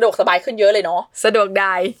วกสบายขึ้นเยอะเลยเนาะสะดวกไ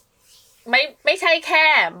ด้ไม่ใช่แค่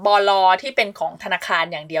บล.ที่เป็นของธนาคาร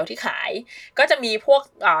อย่างเดียวที่ขายก็จะมีพวก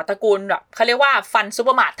ตระกูลแบบเขาเรียกว่าฟันซูเป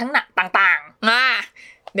อร์มาร์ททั้งต่าง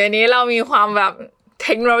ๆเดี๋ยวนี้เรามีความแบบเท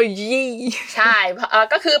คโนโลยีใช่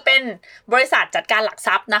ก็คือเป็นบริษัทจัดการหลักท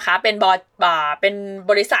รัพย์นะคะเป็น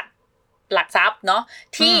บริษัทหลักทรัพย์เนาะ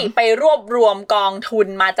ที่ไปรวบรวมกองทุน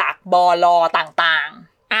มาจากบล.ต่าง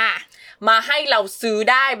ๆมาให้เราซื้อ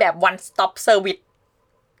ได้แบบ one stop service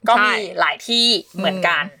ก็มีหลายที่เหมือน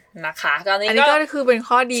กันนะคะอันนี้ก็คือเป็น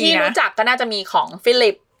ข้อดีนะที่รู้จักก็น่าจะมีของฟิลิ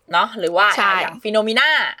ปเนาะหรือว่าอย่างฟิโนมิน่า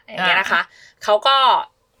อย่างเงี้ยนะคะเขาก็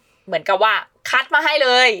เหมือนกับว่าคัดมาให้เล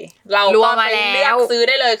ยเราก็ไปเลือกซื้อไ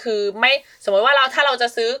ด้เลยคือไม่สมมติว่าถ้าเราจะ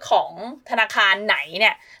ซื้อของธนาคารไหนเ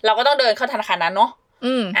นี่ยเราก็ต้องเดินเข้าธนาคารนั้นเนาะ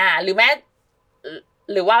หรือแม้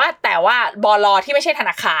หรือว่าแต่ว่าบล.ที่ไม่ใช่ธ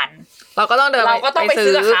นาคารเราก็ต้องไป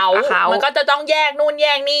ซื้อกับเขามันก็จะต้องแยกนู่นแย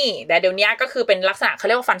กนี่แต่เดี๋ยวนี้ก็คือเป็นลักษณะเขาเ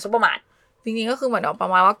รียกว่าฟันซูเปอร์มาร์ทจริงๆก็คือเหมือนประ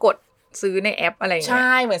มาณว่ากดซื้อในแอปอะไรอย่างเงี้ยใ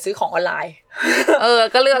ช่เหมือนซื้อของออนไลน์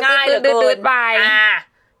ก็เลือกง่ายเดินไป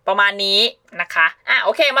ประมาณนี้นะคะโอ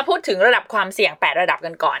เคมาพูดถึงระดับความเสี่ยง8ระดับ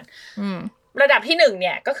กันก่อนระดับที่1เ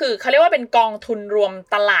นี่ยก็คือเขาเรียกว่าเป็นกองทุนรวม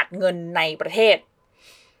ตลาดเงินในประเทศ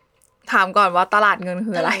ถามก่อนว่าตลาดเงิน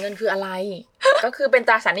คืออะไรตลาดเงินคืออะไร ก็คือเป็นต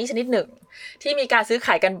ราสารหนี้ชนิดหนึ่งที่มีการซื้อข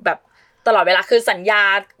ายกันแบบตลอดเวลาคือสัญญา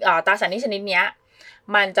ตราสารหนี้ชนิดเนี้ย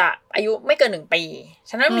มันจะอายุไม่เกิน1ปี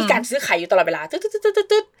ฉะนั้นมีการซื้อขายอยู่ตลอดเวลาตึ๊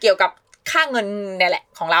ดๆๆๆเกี่ยวกับค่าเงินเนี่ยแหละ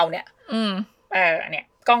ของเราเนี่ยเนี่ย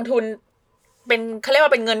กองทุนเป็นเขาเรียกว่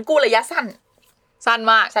าเป็นเงินกู้ระยะสั้น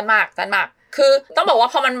มากคือต้องบอกว่า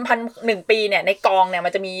พอมัน1ปีเนี่ยในกองเนี่ยมั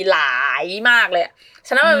นจะมีหลายมากเลยฉ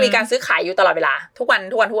ะนั้นมันมีการซื้อขายอยู่ตลอดเวลาทุกวัน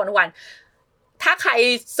ถ้าใคร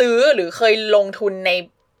ซื้อหรือเคยลงทุนใน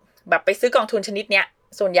แบบไปซื้อกองทุนชนิดเนี้ย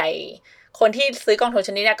ส่วนใหญ่คนที่ซื้อกองทุนช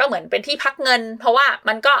นิดเนี้ยก็เหมือนเป็นที่พักเงินเพราะว่า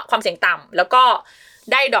มันก็ความเสี่ยงต่ำแล้วก็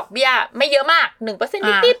ได้ดอกเบี้ยไม่เยอะมาก 1%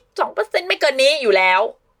 นิดๆ 2% ไม่เกินนี้อยู่แล้ว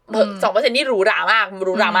 2% นี่หรูหรามากห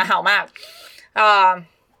รูหรามาเห่ามาก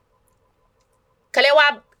เขาเรียกว่า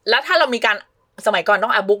แล้วถ้าเรามีการสมัยก่อนต้อ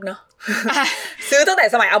งเอาบุ๊กเนาะ ซื้อตั้งแต่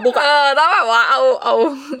สมัยเอาบุ๊กต้องแบบว่าเอา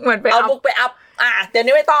เหมือนไปเอาบุ๊กไปอัพเดี๋ยว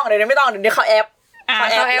นี้ไม่ต้องเดี๋ยวนี้เขาแอป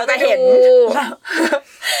เราจะเห็น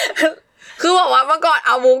คือบอกว่าเมื่อก่อนเอ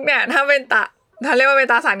าบุ๊กเนี่ยถ้าเรียกว่าเป็น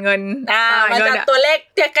ตราสารเงินมันจะตัวเลข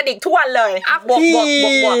กระดิกทุกวันเลยบวก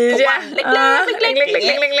ทุกวันเล็ก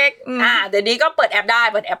เดี๋ยวนี้ก็เปิดแอปได้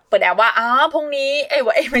เปิดแอปว่าพรุ่งนี้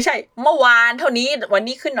ไม่ใช่เมื่อวานเท่านี้วัน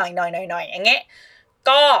นี้ขึ้นหน่อยอย่างเงี้ย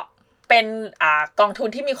ก็เป็นกองทุน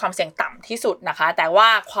ที่มีความเสี่ยงต่ำที่สุดนะคะแต่ว่า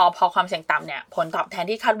พอความเสี่ยงต่ำเนี่ยผลตอบแทน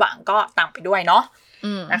ที่คาดหวังก็ต่ำไปด้วยเนาะ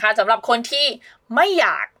นะคะสำหรับคนที่ไม่อย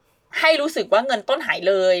ากให้รู้สึกว่าเงินต้นหาย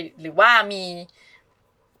เลยหรือว่ามี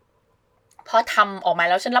พอทำออกมา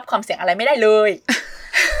แล้วฉันรับความเสี่ยงอะไรไม่ได้เลย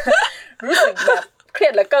รู้สึกแบบเครี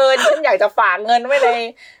ยดเหลือเกินฉันอยากจะฝากเงินไว้ใน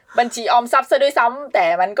บัญชีออมทรัพย์ซะด้วยซ้ำแต่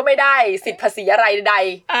มันก็ไม่ได้สิทธิภาษีอะไรใด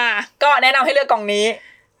ก็แนะนำให้เลือกกองนี้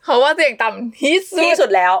เพราะว่าเสี่ยงต่ำที่สุด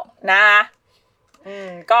แล้วนะ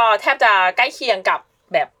ก็แทบจะใกล้เคียงกับ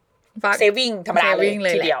แบบเซฟวิ่งธรรมดาเลย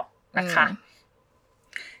ทีเดียวนะคะ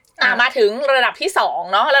มาถึงระดับที่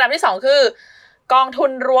2เนาะระดับที่2คือกองทุ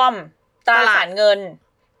นรวมตราสารเงิน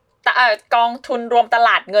กองทุนรวมตล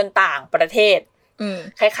าดเงินต่างประเทศ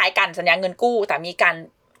คล้ายๆกันสัญญาเงินกู้แต่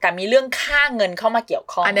มีเรื่องค่าเงินเข้ามาเกี่ยว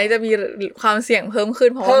ข้องอันนี้จะมีความเสี่ยงเพิ่มขึ้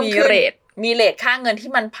นเพราะว่ามีเรทค่าเงิน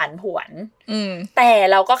ที่มันผันผวนแต่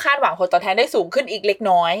เราก็คาดหวังผลตอบแทนได้สูงขึ้นอีกเล็ก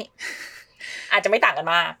น้อยอาจจะไม่ต่างกัน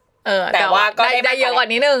มากแต่ว่าก็ได้เยอะกว่า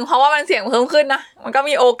นี้นึงเพราะว่ามันเสี่ยงเพิ่มขึ้นนะมันก็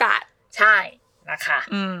มีโอกาสใช่นะคะ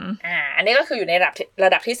อันนี้ก็คืออยู่ในร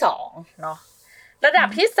ะดับที่2เนาะระดับ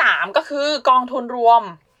ที่3ก็คือกองทุนรวม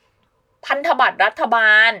พันธบัตรรัฐบ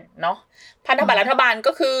าลเนาะพันธบัตรรัฐบาล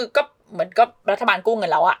ก็คือก็เหมือนก็รัฐบาลกู้เงิ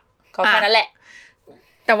นเราอ่ะเขาแค่นั้นแหละ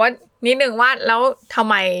แต่ว่านิดนึงว่าแล้วทำ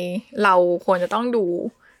ไมเราควรจะต้องดู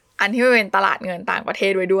อันที่เป็นตลาดเงินต่างประเท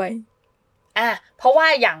ศไว้ด้วยเพราะว่า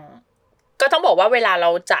อย่างก็ต้องบอกว่าเวลาเรา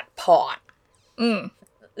จัดพอร์ต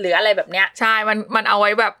หรืออะไรแบบเนี้ยใช่มันเอาไ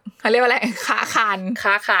ว้แบบเขาเรียกว่าอะไรค้าค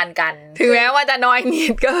านกันถึงแม้ว่าจะน้อยนิ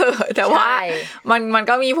ดก็แต่ว่ามัน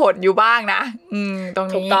ก็มีผลอยู่บ้างนะตรง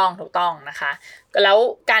นี้ถูกต้องนะคะแล้ว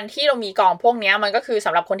การที่เรามีกองพวกนี้มันก็คือส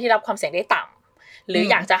ำหรับคนที่รับความเสี่ยงได้ต่ำหรือ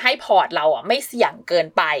อยากจะให้พอร์ตเราอ่ะไม่เสี่ยงเกิน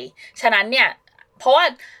ไปฉะนั้นเนี่ยเพราะว่า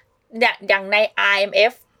อย่างใน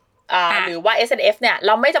IMF หรือว่า S&F เนี่ยเ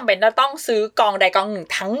ราไม่จำเป็นต้องซื้อกองใดกองหนึ่ง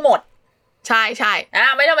ทั้งหมดใช่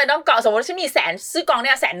ไม่จำเป็นต้องเกาะสมมติฉันมี100,000ซื้อกองเ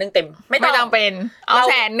นี่ย100,000เต็มไม่จำเป็นเอา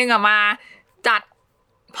100,000มาจัด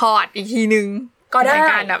พอร์ตอีกทีนึงก็ได้ใน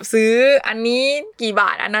การแบบซื้ออันนี้กี่บ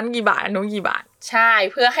าทอันนั้นกี่บาทอันนู้นกี่บาทใช่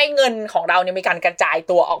เพื่อให้เงินของเราเนี่ยมีการกระจาย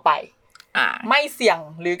ตัวออกไปไม่เสี่ยง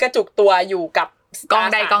หรือกระจุกตัวอยู่กับกอง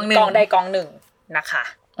ใดกองหนึ่งนะคะ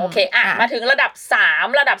โอเคมาถึงระดับ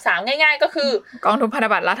3ง่ายๆก็คือกองทุนพันธ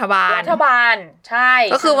บัตรรัฐบาลใช่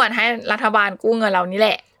ก็คือเหมือนให้รัฐบาลกู้เงินเรานี่แห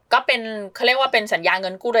ละก็เป็นเขาเรียกว่าเป็นสัญญาเงิ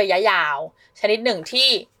นกู้ระยะยาวชนิดหนึ่งที่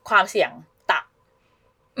ความเสี่ยงต่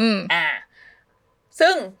ำ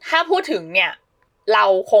ซึ่งถ้าพูดถึงเนี่ยเรา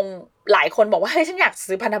คงหลายคนบอกว่าเฮ้ยฉันอยาก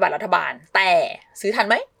ซื้อพันธบัตรรัฐบาลแต่ซื้อทัน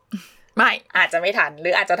ไหมไม่อาจจะไม่ทันหรื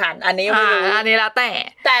ออาจจะทันอันนี้ไม่รู้อันนี้แล้วแ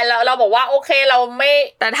ต่เราบอกว่าโอเคเราไม่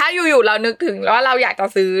แต่ถ้าอยู่ๆเรานึกถึงว่าเราอยากจะ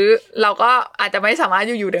ซื้อเราก็อาจจะไม่สามารถ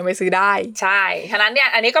อยู่ๆเดินไปซื้อได้ใช่ฉะนั้นเนี่ย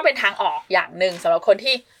อันนี้ก็เป็นทางออกอย่างนึงสำหรับคน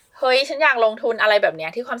ที่เฮ้ยฉันอยากลงทุนอะไรแบบเนี้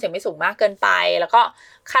ยที่ความเสี่ยงไม่สูงมากเกินไปแล้วก็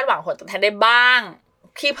คาดหวังผลตอบแทนได้บ้าง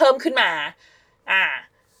ที่เพิ่มขึ้นมา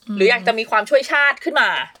หรืออยากจะมีความช่วยชาติขึ้นมา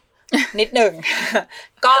นิดหนึ่ง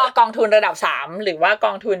ก็กองทุนระดับ3หรือว่าก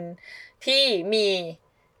องทุนที่มี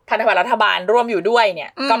พันธบัตรรัฐบาลร่วมอยู่ด้วยเนี่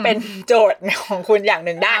ยก็เป็นโจทย์ของคุณอย่างห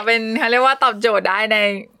นึ่งได้เป็นเขาเรียกว่าตอบโจทย์ได้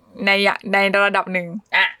ในระดับหนึ่ง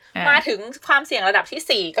มาถึงความเสี่ยงระดับ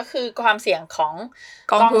ที่4ก็คือความเสี่ยงของ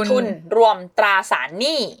กองทุนรวมตราสารห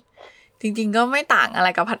นี้จริงๆก็ไม่ต่างอะไร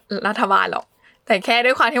กับรัฐบาลหรอกแต่แค่ด้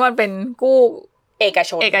วยความที่มันเป็นกู้เอก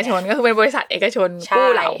ชนก็คือเป็นบริษัทเอกชนกู้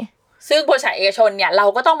เราซึ่งบริษัทเอกชนเนี่ยเรา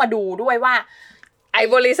ก็ต้องมาดูด้วยว่าไอ้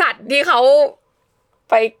บริษัทที่เขา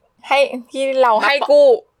ไปให้ที่เราให้กู้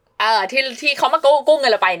ที่เขามากู้เงิ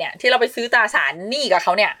นเราไปเนี่ยที่เราไปซื้อตราสารหนี้กับเข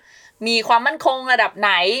าเนี่ยมีความมั่นคงระดับไห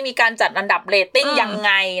นมีการจัดอันดับเรตติ้งยังไ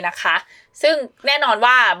งนะคะซึ่งแน่นอน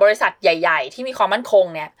ว่าบริษัทใหญ่ๆที่มีความมั่นคง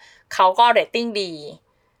เนี่ยเขาก็เรตติ้งดี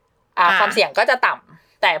ความเสี่ยงก็จะต่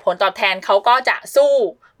ำแต่ผลตอบแทนเขาก็จะสู้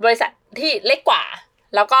บริษัทที่เล็กกว่า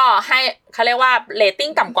แล้วก็ให้เขาเรียกว่าเรตติ้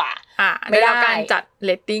งต่ำกว่าไม่ได้การจัดเร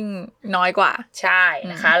ตติ้งน้อยกว่าใช่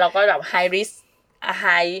นะคะเราก็แบบ high risk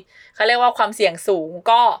high เขาเรียกว่าความเสี่ยงสูง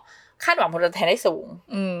ก็คาดหวังผลตอบแทนได้สูง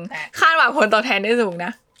คาดหวังผลตอบแทนได้สูงน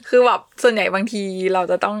ะคือแบบส่วนใหญ่บางทีเรา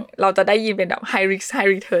จะได้ยินเป็นแบบ high risk high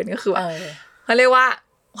return ก็คือเขาเรียกว่า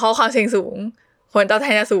พอความเสี่ยงสูงผลตอบแท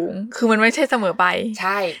นจะสูงคือมันไม่ใช่เสมอไปใ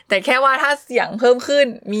ช่แต่แค่ว่าถ้าเสี่ยงเพิ่มขึ้น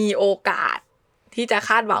มีโอกาสที่จะค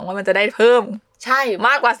าดหวังว่ามันจะได้เพิ่มใช่ม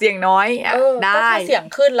ากกว่าเสี่ยงน้อยได้ถ้าเสี่ยง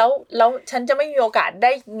ขึ้นแล้วฉันจะไม่มีโอกาสไ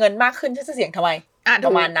ด้เงินมากขึ้นฉันจะเสี่ยงทำไมป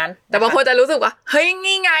ระมาณนั้นแต่บางคนจะรู้สึกว่าเฮ้ย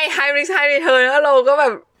นี่ไง high risk high return แล้วเราก็แบ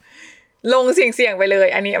บลงเสี่ยงไปเลย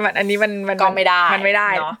อันนี้มันก็ไม่ได้มันไม่ได้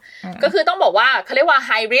เนาะก็คือต้องบอกว่าเขาเรียกว่า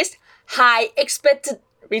high risk high expected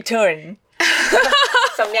return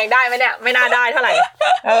สำเนียงได้ไหมเนี่ยไม่น่าได้เท่าไหร่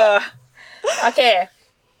โอเค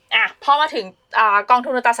พอมาถึงกองทุ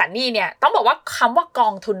นตราสารหนี้เนี่ยต้องบอกว่าคำว่ากอ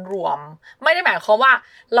งทุนรวมไม่ได้หมายความว่า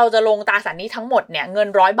เราจะลงตราสารหนี้ทั้งหมดเนี่ยเงิน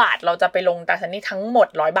100 บาทเราจะไปลงตราสารหนี้ทั้งหมด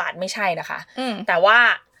100 บาทไม่ใช่นะคะแต่ว่า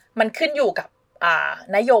มันขึ้นอยู่กับ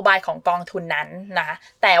นโยบายของกองทุนนั้นนะคะ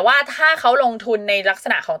แต่ว่าถ้าเขาลงทุนในลักษ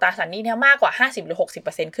ณะของตราสารหนี้เนี่ยมากกว่า50หรือ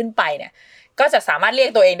 60% ขึ้นไปเนี่ยก็จะสามารถเรียก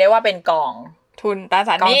ตัวเองได้ว่าเป็นกองทุนตราส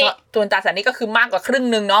ารหนี้ทุนตราสารหนี้ก็คือมากกว่าครึ่ง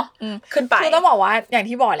นึงเนาะขึ้นไปคือต้องบอกว่าอย่าง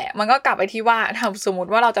ที่บอกแหละมันก็กลับไปที่ว่าถ้าสมม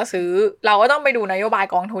ติว่าเราจะซื้อเราก็ต้องไปดูนโยบาย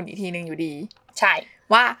กองทุนอีกทีนึงอยู่ดีใช่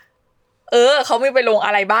ว่าเขามีไปลงอ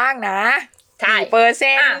ะไรบ้างนะ กี่เปอร์เ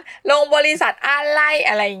ซ็นต์ลงบริษัทอะไ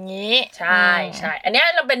รอย่างนี้ใช่ใช่อันนี้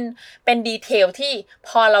เราเป็นดีเทลที่พ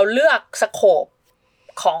อเราเลือกสโคป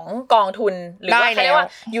ของกองทุนหรือว่าเขาเรียกว่า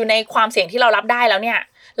อยู่ในความเสี่ยงที่เรารับได้แล้วเนี่ย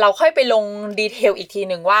เราค่อยไปลงดีเทลอีกที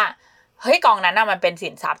นึงว่าเฮ้ยกองนั้นน่ะมันเป็นสิ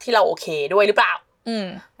นทรัพย์ที่เราโอเคด้วยหรือเปล่า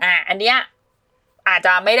อันเนี้ยอาจจ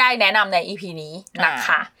ะไม่ได้แนะนำใน EP นี้นะค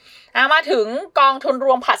ะมาถึงกองทุนร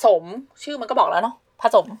วมผสมชื่อมันก็บอกแล้วเนาะผ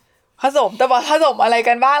สมแต่ว่าผสมอะไร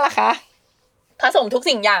กันบ้างล่ะคะผสมทุก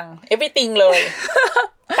สิ่งอย่าง everything เลย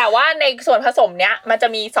แต่ว่าในส่วนผสมเนี้ยมันจะ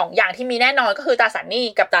มี2อย่างที่มีแน่นอนก็คือตราสารหนี้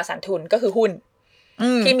กับตราสารทุนก็คือหุ้น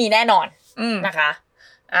ที่มีแน่นอนนะคะ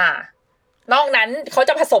นอกนั้นเขา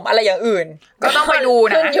จะผสมอะไรอย่างอื่นก็ต้องไปดู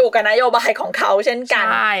นะขึ้นอยู่กับนโยบายของเขาเช่นกัน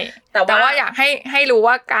ใช่แต่ว่าอยากให้รู้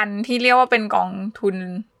ว่าการที่เรียกว่าเป็นกองทุน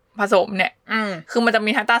ผสมเนี่ยคือมันจะ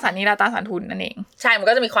มีทั้งตราสารหนี้และตราสารทุนนั่นเองใช่มัน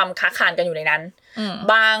ก็จะมีความค้าขานกันอยู่ในนั้น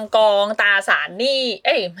บางกองตราสารหนี้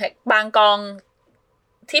บางกอง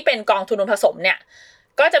ที่เป็นกองทุนรวมผสมเนี่ย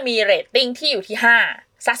ก็จะมีเรตติ้งที่อยู่ที่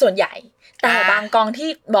5ซะส่วนใหญ่แต่บางกองที่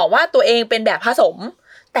บอกว่าตัวเองเป็นแบบผสม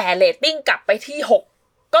แต่เรตติ้งกลับไปที่6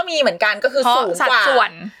ก็มีเหมือนกันก็คือสูงกว่า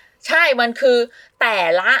ใช่มันคือแต่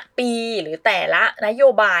ละปีหรือแต่ละนโย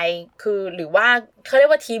บายคือหรือว่าเขาเรีย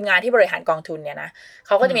กว่าทีมงานที่บริหารกองทุนเนี่ยนะเ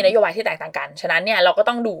ขาก็จะมีนโยบายที่แตกต่างกันฉะนั้นเนี่ยเราก็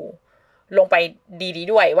ต้องดูลงไปดี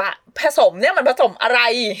ๆด้วยว่าผสมเนี่ยมันผสมอะไร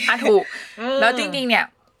ถูกแล้วจริงๆเนี่ย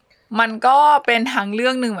มันก็เป็นทางเรื่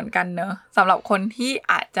องนึงเหมือนกันเนอะสำหรับคนที่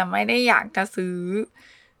อาจจะไม่ได้อยากจะซื้อ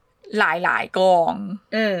หลายๆกอง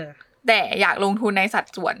แต่อยากลงทุนในสัด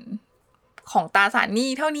ส่วนของตราสารหนี้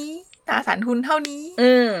เท่านี้ตราสารทุนเท่านี้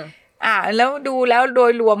แล้วดูแล้วโด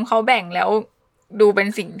ยรวมเขาแบ่งแล้วดูเป็น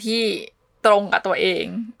สิ่งที่ตรงกับตัวเอง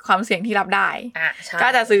ความเสี่ยงที่รับได้ก็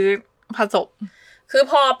จะซื้อผสมคือ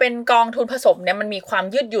พอเป็นกองทุนผสมเนี่ยมันมีความ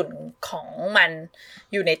ยืดหยุ่นของมัน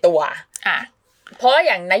อยู่ในตัวเพราะอ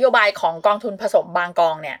ย่างนโยบายของกองทุนผสมบางก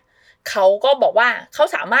องเนี่ยเขาก็บอกว่าเขา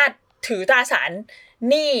สามารถถือตราสาร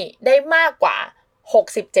หนี้ได้มากกว่า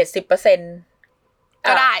 60-70%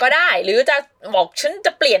ก็ได้หรือจะบอกฉันจ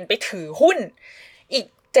ะเปลี่ยนไปถือหุ้นอีก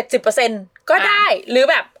 70% ก็ได้หรือ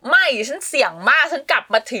แบบไม่ฉันเสี่ยงมากฉันกลับ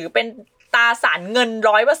มาถือเป็นตราสารเงิน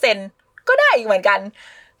 100% ก็ได้อีกเหมือนกัน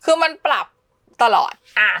คือมันปรับตลอด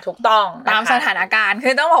ถูกต้องตามสถานการณ์คื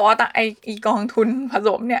อต้องบอกว่าไอ้กองทุนผส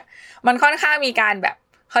มเนี่ยมันค่อนข้างมีการแบบ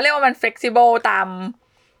เขาเรียกว่ามัน flexible ตาม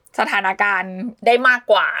สถานการณ์ได้มาก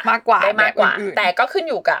กว่าแต่ก็ขึ้น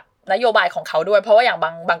อยู่กับนโยบายของเขาด้วยเพราะว่าอย่าง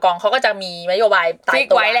บางกองเขาก็จะมีนโยบายตาย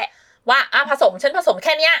ตัวแหละว่าผสมฉันผสมแ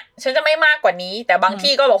ค่เนี้ยฉันจะไม่มากกว่านี้แต่บาง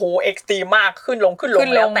ที่ก็แบบโหเอ็กซ์ตรีมมากขึ้นลง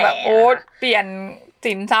แล้วแต่โอ้เปลี่ยน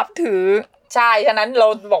สินทรัพย์ถือใช่ฉะนั้นเรา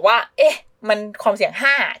บอกว่ามันความเสี่ยง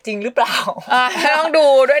5จริงหรือเปล่าต้องดู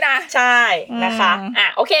ด้วยนะใช่นะคะ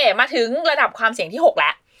โอเคมาถึงระดับความเสี่ยงที่6แ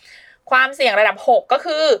ล้วความเสี่ยงระดับ6ก็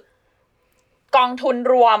คือกองทุน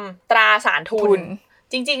รวมตราสารทุน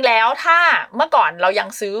จริงๆแล้วถ้าเมื่อก่อนเรายัง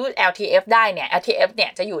ซื้อ LTF ได้เนี่ย LTF เนี่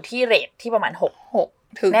ยจะอยู่ที่เรทที่ประมาณ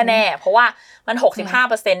6ถึงแน่ๆเพราะว่ามัน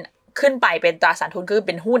 65% ขึ้นไปเป็นตราสารทุนคือเ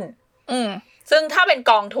ป็นหุ้นซึ่งถ้าเป็น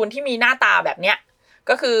กองทุนที่มีหน้าตาแบบเนี้ย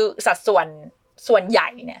ก็คือสัดส่วนใหญ่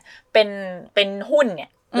เนี่ยเป็นหุ้นเนี่ย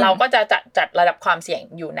เราก็จะจัดระดับความเสี่ยง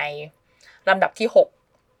อยู่ในลำดับที่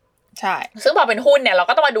6ใช่ซึ่งพอเป็นหุ้นเนี่ยเรา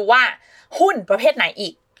ก็ต้องมาดูว่าหุ้นประเภทไหนอี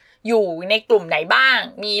กอยู่ในกลุ่มไหนบ้าง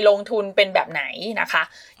มีลงทุนเป็นแบบไหนนะคะ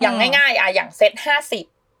อย่างง่ายๆอย่างเซ็ต50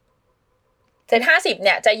เ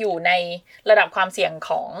นี่ยจะอยู่ในระดับความเสี่ยง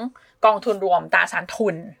ของกองทุนรวมตราสารทุ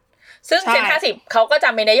นซึ่งเซ็ต50เขาก็จะ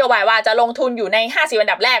มีนโยบายว่าจะลงทุนอยู่ใน50อัน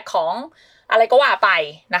ดับแรกของอะไรก็ว่าไป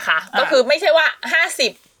นะคะก็คือไม่ใช่ว่า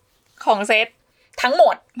50ของเซ็ตทั้งหม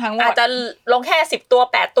ดอาจจะลงแค่10ตัว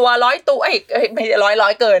8ตัว100ตัวไม่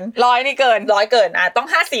100เกิน100นี่เกิน100เกินต้อง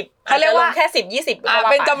50เขาเรียกว่าแค่10 20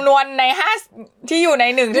เป็นจำนวนใน5ที่อยู่ใน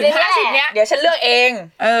1ถึง50เนี้ยเดี๋ยวฉันเลือกเอง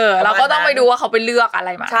เราก็ต้องไปดูว่าเขาไปเลือกอะไร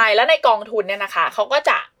มาใช่แล้วในกองทุนเนี่ยนะคะเขาก็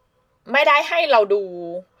จะไม่ได้ให้เราดู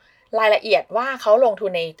รายละเอียดว่าเขาลงทุ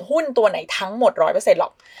นในหุ้นตัวไหนทั้งหมด 100% หร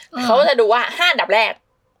อกเขาจะดูว่า5อันดับแรก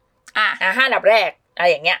5อันดับแรกอะไร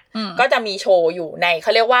อย่างเงี้ยก็จะมีโชว์อยู่ในเข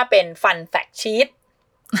าเรียกว่าเป็นฟันแฟกชีท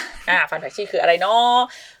ฟันแฟกชีทคืออะไรเนาะ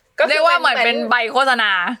ก็เรียกว่าเหมือนเป็นใบโฆษณ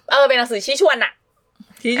าเป็นหนังสือชี้ชวนอะ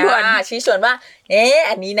ชี้ชวนว่า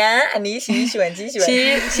อันนี้นะอันนี้ชี้ชวน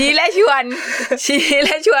ชี้และช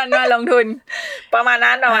วนมาลงทุนประมาณ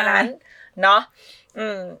นั้นเนาะ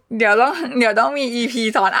เดี๋ยวต้องมี EP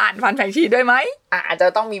สอนอ่านฟันแฟกชีทด้วยไหมอาจจะ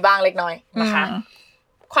ต้องมีบ้างเล็กน้อยนะคะ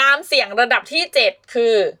ความเสี่ยงระดับที่7คื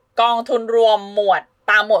อกองทุนรวมหมวด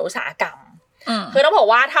ตามหมวดอุตสาหกรรมคือต้องบอก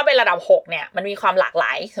ว่าถ้าเป็นระดับ6เนี่ยมันมีความหลากหล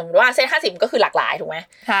ายสมมติว่าเซ็ต50ก็คือหลากหลายถูกไหม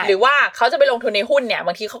หรือว่าเขาจะไปลงทุนในหุ้นเนี่ยบ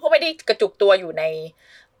างทีเขาก็ไม่ได้กระจุกตัวอยู่ใน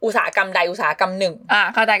อุตสาหกรรมใดอุตสาหกรรมหนึ่ง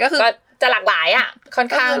เข้าใจก็คือก็จะหลากหลายอ่ะค่อน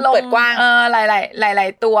ข้างเปิดกว้างหลา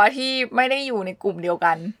ยตัวที่ไม่ได้อยู่ในกลุ่มเดียว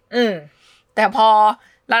กันแต่พอ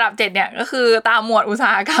ระดับ7เนี่ยก็คือตามหมวดอุตส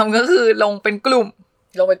าหกรรมก็คือลงเป็นกลุ่ม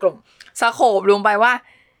สโคปลงไปว่า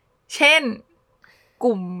เช่นก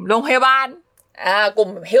ลุ่มโรงพยาบาลกลุ่ม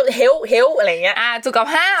เฮลอะไรเงี้ยสุข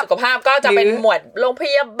ภาพก็จะเป็นหมวดโรงพ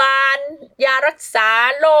ยาบาลยารักษา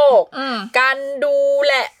โรคการดูแ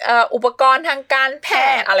ลอุปกรณ์ทางการแพ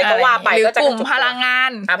ทย์อะไรก็ว่าไปก็จะกลุ่มพลังงา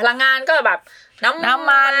นก็แบบน้ำ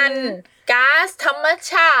มันก๊าซธรรม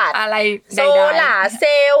ชาติอะไรโซลาร์เซ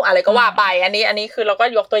ลล์อะไรก็ว่าไปอันนี้คือเราก็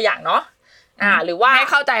ยกตัวอย่างเนาะหรือว่าให้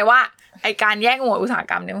เข้าใจว่าไอการแยกหมวดอุตสาห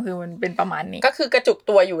กรรมเนี่ยมันคือมันเป็นประมาณนี้ก็คือกระจุก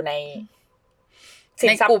ตัวอยู่ในสิ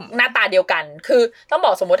นทรัพย์หน้าตาเดียวกันคือต้องบ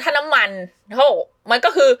อกสมมติถ้าน้ำมันมันก็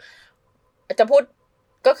คือจะพูด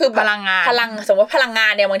ก็คือพลังงานสมมติพลังงา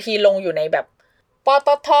นเนี่ยบางทีลงอยู่ในแบบปต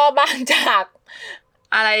ท.บ้างจาก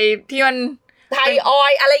อะไรที่มันไทยออ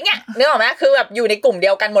ยล์อะไรเงี้ยนึกออกไหมคือแบบอยู่ในกลุ่มเดี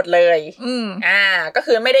ยวกันหมดเลยก็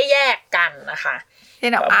คือไม่ได้แยกกันนะคะเช่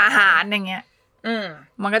นแบบอาหารอย่างเงี้ย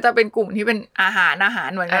มันก็จะเป็นกลุ่มที่เป็นอาหาร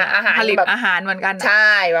เหมือนกันผลิตอาหารเหมือนกันใ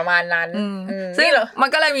ช่ประมาณนั้นซึ่งมัน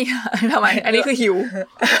ก็เลยมีทำไมอันนี้คือหิว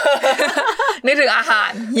นึกถึงอาหา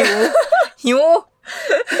รหิว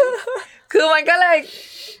คือมันก็เลย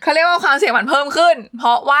เขาเรียกว่าความเสี่ยงมันเพิ่มขึ้นเพร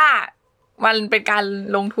าะว่ามันเป็นการ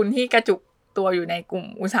ลงทุนที่กระจุกตัวอยู่ในกลุ่ม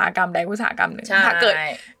อุตสาหกรรมใดอุตสาหกรรมหนึ่งถ้าเกิด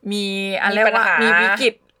มีอะไรว่ามีวิกฤ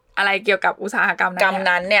ตอะไรเกี่ยวกับอุตสาหกรรม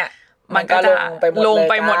นั้นเนี่ยมันก็ลง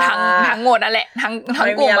ไปหมดทั้งหมดนั่นแหละทั้ง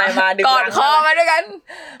กลุ่มกอดคอมาด้วยกัน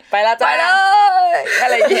ไปแล้วจ้าไปเลยอะ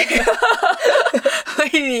ไรอย่างเงี้ยไม่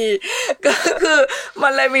ดีก็คือมั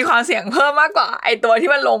นเลยมีความเสี่ยงเพิ่มมากกว่าไอตัวที่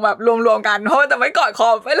มันลงแบบรวมๆกันเพราะมันจะไม่กอดคอ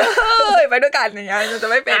ไปเลยไปด้วยกันอย่างเงี้ยมันจะ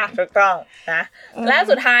ไม่เป็นถูกต้องนะและ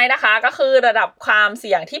สุดท้ายนะคะก็คือระดับความเ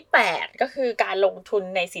สี่ยงที่8ก็คือการลงทุน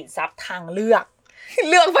ในสินทรัพย์ทางเลือก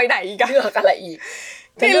ไปไหนอีกเลือกอะไรอีก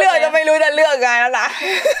ที่เลือกจะไม่รู้จะเลือกไงแล้วนะ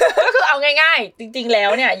ก็คือเอาง่ายๆจริงๆแล้ว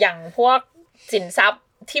เนี่ยอย่างพวกสินทรัพย์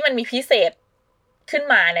ที่มันมีพิเศษขึ้น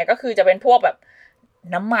มาเนี่ยก็คือจะเป็นพวกแบบ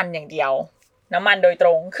น้ำมันอย่างเดียวน้ำมันโดยตร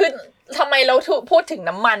งคือทำไมเราพูดถึง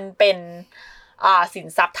น้ำมันเป็นสิน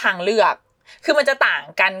ทรัพย์ทางเลือกคือมันจะต่าง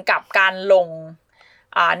กันกับการลง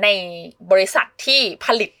ในบริษัทที่ผ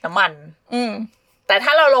ลิตน้ำมันแต่ถ้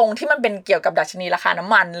าเราลงที่มันเป็นเกี่ยวกับดัชนีราคาน้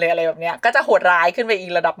ำมันเลยอะไรแบบเนี้ยก็จะโหดร้ายขึ้นไปอี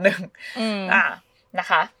กระดับหนึ่งนะ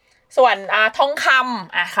คะส่วนทองค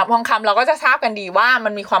ำครับทองคำเราก็จะทราบกันดีว่ามั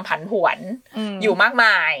นมีความผันผวนอยู่มากม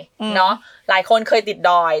ายเนาะหลายคนเคยติด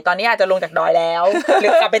ดอยตอนนี้อาจจะลงจากดอยแล้วหรื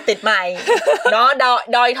อกลับไปติดใหม่เนาะ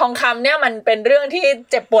ดอยทองคำเนี่ยมันเป็นเรื่องที่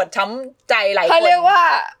เจ็บปวดช้ำใจหลายคนเขาเรียกว่า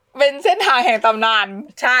เป็นเส้นทางแห่งตำนาน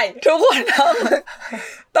ใช่ทุกคน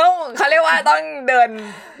ต้องเขาเรียกว่าต้องเดิน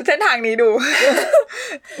เส้นทางนี้ดู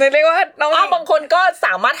เรียกว่าน้องบางคนก็ส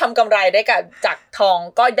ามารถทำกำไรได้กับจากทอง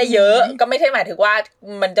ก็ได้เยอะก็ไม่ใช่หมายถึงว่า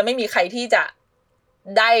มันจะไม่มีใครที่จะ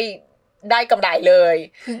ได้กำไรเลย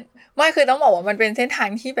ไม่คือต้องบอกว่ามันเป็นเส้นทาง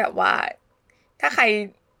ที่แบบว่าถ้าใคร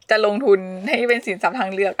จะลงทุนให้เป็นสินทรัพย์ทา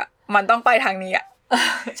งเลือกอ่ะมันต้องไปทางนี้อ่ะ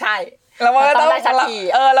ใช่แล้วมันก็ต้องได้สักที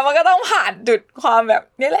แล้วมันก็ต้องผ่านจุดความแบบ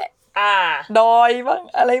นี้แหละดอยบ้าง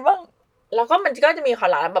อะไรบ้างแล้วก็มันก็จะมีขอ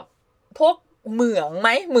หลาแบบพวกเหมือง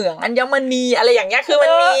อัญมณีอะไรอย่างเงี้ยคือมั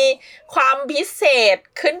นมีความพิเศษ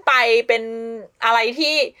ขึ้นไปเป็นอะไร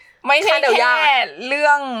ที่ไม่ใช่แค่เรื่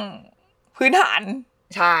องพื้นฐาน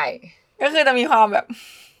ใช่ก็คือจะมีความแบบ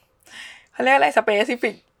เขาเรียกอะไรสเปซิฟิ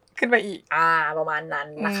กขึ้นไปอีกประมาณนั้น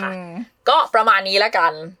นะคะก็ประมาณนี้แล้วกั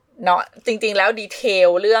นเนาะจริงๆแล้วดีเทล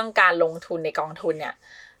เรื่องการลงทุนในกองทุนเนี่ย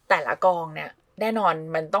แต่ละกองเนี่ยแน่นอน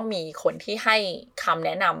มันต้องมีคนที่ให้คำแน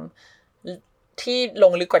ะนำที่ล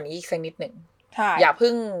งลึกกว่านี้อีกสักนิดหนึ่งอย่าเ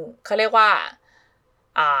พิ่งเขาเรียกว่า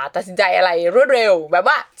ตัดสินใจอะไรรวดเร็วแบบ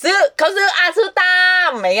ว่าซื้อตา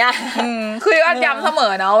มอะไรเงี้ยคือย้ำเสม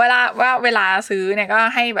อเนาะเวลาซื้อเนี่ยก็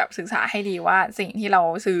ให้แบบศึกษาให้ดีว่าสิ่งที่เรา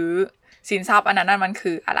ซื้อสินทรัพย์อันนั้นมัน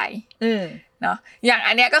คืออะไรเนาะอย่าง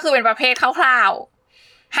อันเนี้ยก็คือเป็นประเภทคร่าว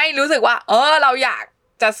ๆให้รู้สึกว่าเราอยาก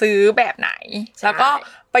จะซื้อแบบไหนแล้วก็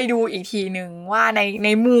ไปดูอีกทีนึงว่าใน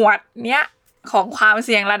หมวดเนี้ยของความเ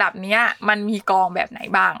สี่ยงระดับเนี้ยมันมีกองแบบไหน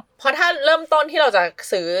บ้างเพราะถ้าเริ่มต้นที่เราจะ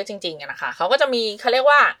ซื้อจริงๆนะคะเขาก็จะมีเขาเรียก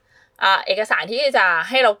ว่าเอกสารที่จะ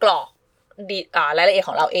ให้เรากรอกรายละเอียด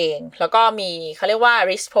ของเราเองแล้วก็มีเขาเรียกว่า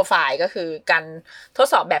risk profile ก็คือการทด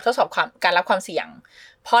สอบการรับความเสี่ยง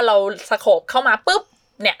พอเราสโคปเข้ามาปุ๊บ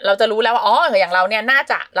เนี่ยเราจะรู้แล้วว่าอย่างเราเนี่ยน่า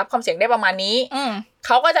จะรับความเสี่ยงได้ประมาณนี้เข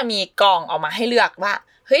าก็จะมีกองออกมาให้เลือกว่า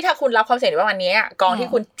เฮ้ยถ้าคุณรับความเสี่ยงได้ประมาณนี้กองที่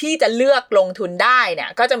คุณที่จะเลือกลงทุนได้เนี่ย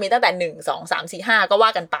ก็จะมีตั้งแต่1 2 3 4 5ก็ว่า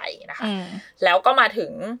กันไปนะคะแล้วก็มาถึ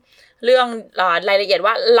งเรื่องรายละเอียด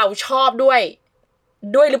ว่าเราชอบด้วย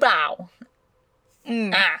หรือเปล่า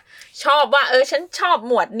ชอบว่าฉันชอบ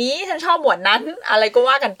หมวดนี้ฉันชอบหมวดนั้นอะไรก็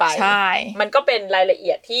ว่ากันไปใช่มันก็เป็นรายละเ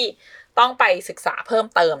อียดที่ต้องไปศึกษาเพิ่ม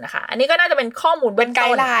เติมนะคะอันนี้ก็น่าจะเป็นข้อมูลเป็นไก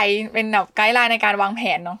ด์ไลน์เป็นแบบไกด์ไลน์ในการวางแผ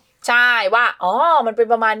นเนาะใช่ว่ามันเป็น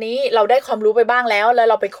ประมาณนี้เราได้ความรู้ไปบ้างแล้ว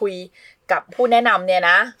เราไปคุยกับผู้แนะนำเนี่ย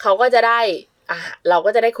นะเขาก็จะได้เราก็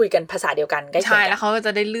จะได้คุยกันภาษาเดียวกันใกล้เคียงกันใช่แล้วเขาก็จ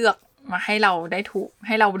ะได้เลือกมาให้เราได้ถูกใ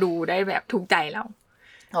ห้เราดูได้แบบถูกใจเรา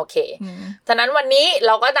โอเคฉะนั้นวันนี้เ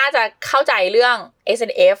ราก็น่าจะเข้าใจเรื่อง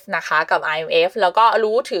S&F นะคะกับ IMF แล้วก็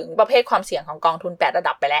รู้ถึงประเภทความเสี่ยงของกองทุน8ระ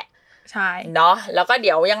ดับไปแล้วใช่เนาะแล้วก็เ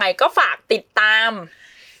ดี๋ยวยังไงก็ฝากติดตาม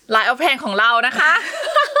Line of Plan ของเรานะคะ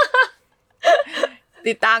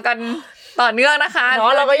ติดตามกันต่อเนื่องนะคะเนา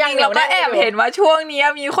ะเราก็ยังเราก็แอบเห็นว่าช่วงนี้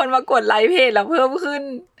มีคนมากดไลค์เพจเราเพิ่มขึ้น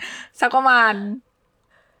สักประมาณ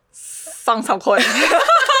 2-3 คน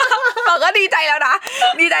เราก็ดีใจแล้วนะ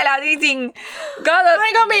ดีใจแล้วจริงๆ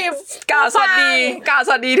ก็มีกล่าวสวัส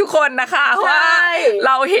ดีทุกคนนะคะว่าเ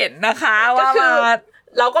ราเห็นนะคะว่า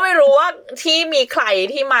เราก็ไม่รู้ว่าที่มีใคร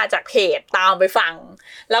ที่มาจากเพจตามไปฟัง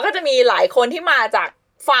แล้วก็จะมีหลายคนที่มาจาก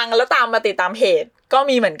ฟังแล้วตามมาติดตามเพจก็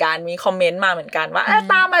มีเหมือนกันมีคอมเมนต์มาเหมือนกันว่า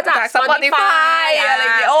ตามมาจาก Spotify อะไรอ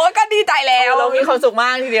ย่างเงี้ยโอ้ก็ดีใจแล้วเรามีความสุขมา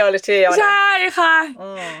กทีเดียวเลยเชียวใช่ค่ะ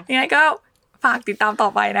ยังไงก็ฝากติดตามต่อ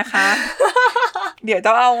ไปนะคะ เดี๋ยวจ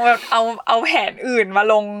ะเอาแผนอื่นมา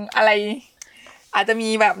ลงอะไรอาจจะมี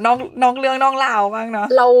แบบนอกเรื่องนอกราวบ้างเนาะ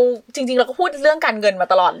เราจริงๆเราก็พูดเรื่องการเงินมา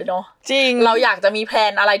ตลอดเลยเนาะจริงเราอยากจะมีแพล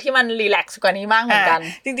นอะไรที่มันรีแลกซ์กว่านี้มากเหมือนกัน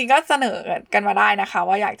จริงๆก็เสนอกันมาได้นะคะ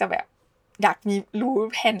ว่าอยากมีรู้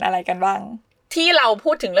แผนอะไรกันบ้างที่เรา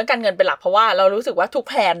พูดถึงเรื่องการเงินเป็นหลักเพราะว่าเรารู้สึกว่าทุก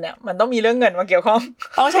แผนเนี่ยมันต้องมีเรื่องเงินมาเกี่ยวข้อง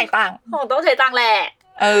ต้องใช้ตังค์ต้องใช้ตังค์แหละ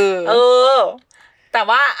แต่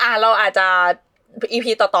ว่าเราอาจจะ EP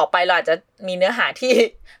ต่อๆไปเราอาจจะมีเนื้อหาที่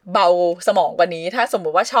เบาสมองกว่านี้ถ้าสมมุ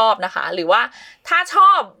ติว่าชอบนะคะหรือว่าถ้าช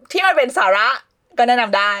อบที่มันเป็นสาระก็แนะน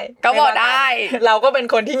ำได้ก็บอกได้เราก็เป็น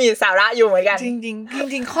คนที่มีสาระอยู่เหมือนกันจ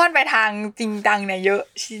ริงค่อนไปทางจริงจังเนี่ยเยอะ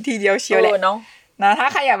ทีเดียวเชียวแหละเนาะนะถ้า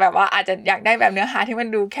ใครอยากแบบว่าอาจจะอยากได้แบบเนื้อหาที่มัน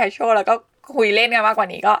ดูแคชชวลแล้วก็คุยเล่นกันมากกว่า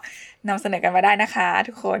นี้ก็นำเสนอกันมาได้นะคะ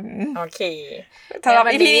ทุกคนโอเคสำหรับ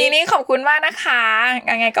EP นี้ขอบคุณมากนะคะ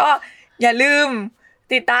ยังไงก็อย่าลืม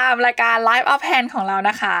ติดตามรายการ Live of Plan ของเรา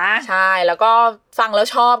นะคะใช่แล้วก็ฟังแล้ว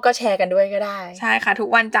ชอบก็แชร์กันด้วยก็ได้ใช่ค่ะทุก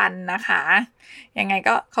วันจันทร์นะคะยังไง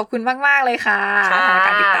ก็ขอบคุณมากๆเลยค่ะสำหรับก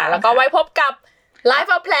ารติดตามแล้วก็ไว้พบกับ Live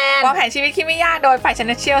of Plan วางแผนชีวิตที่ไม่ยากโดย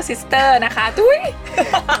Financial Sister นะคะตุ้ย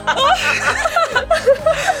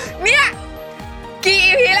เนี่ยกี่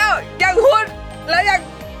EP แล้วยังพูดแล้วยัง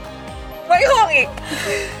ไว้คงอีก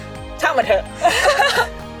ช่างมันเถอะ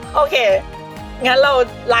โอเคงั้นเรา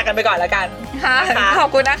ลากันไปก่อนแล้วกันค่ะขอบ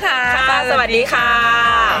คุณนะคะสวัสดีค่ะ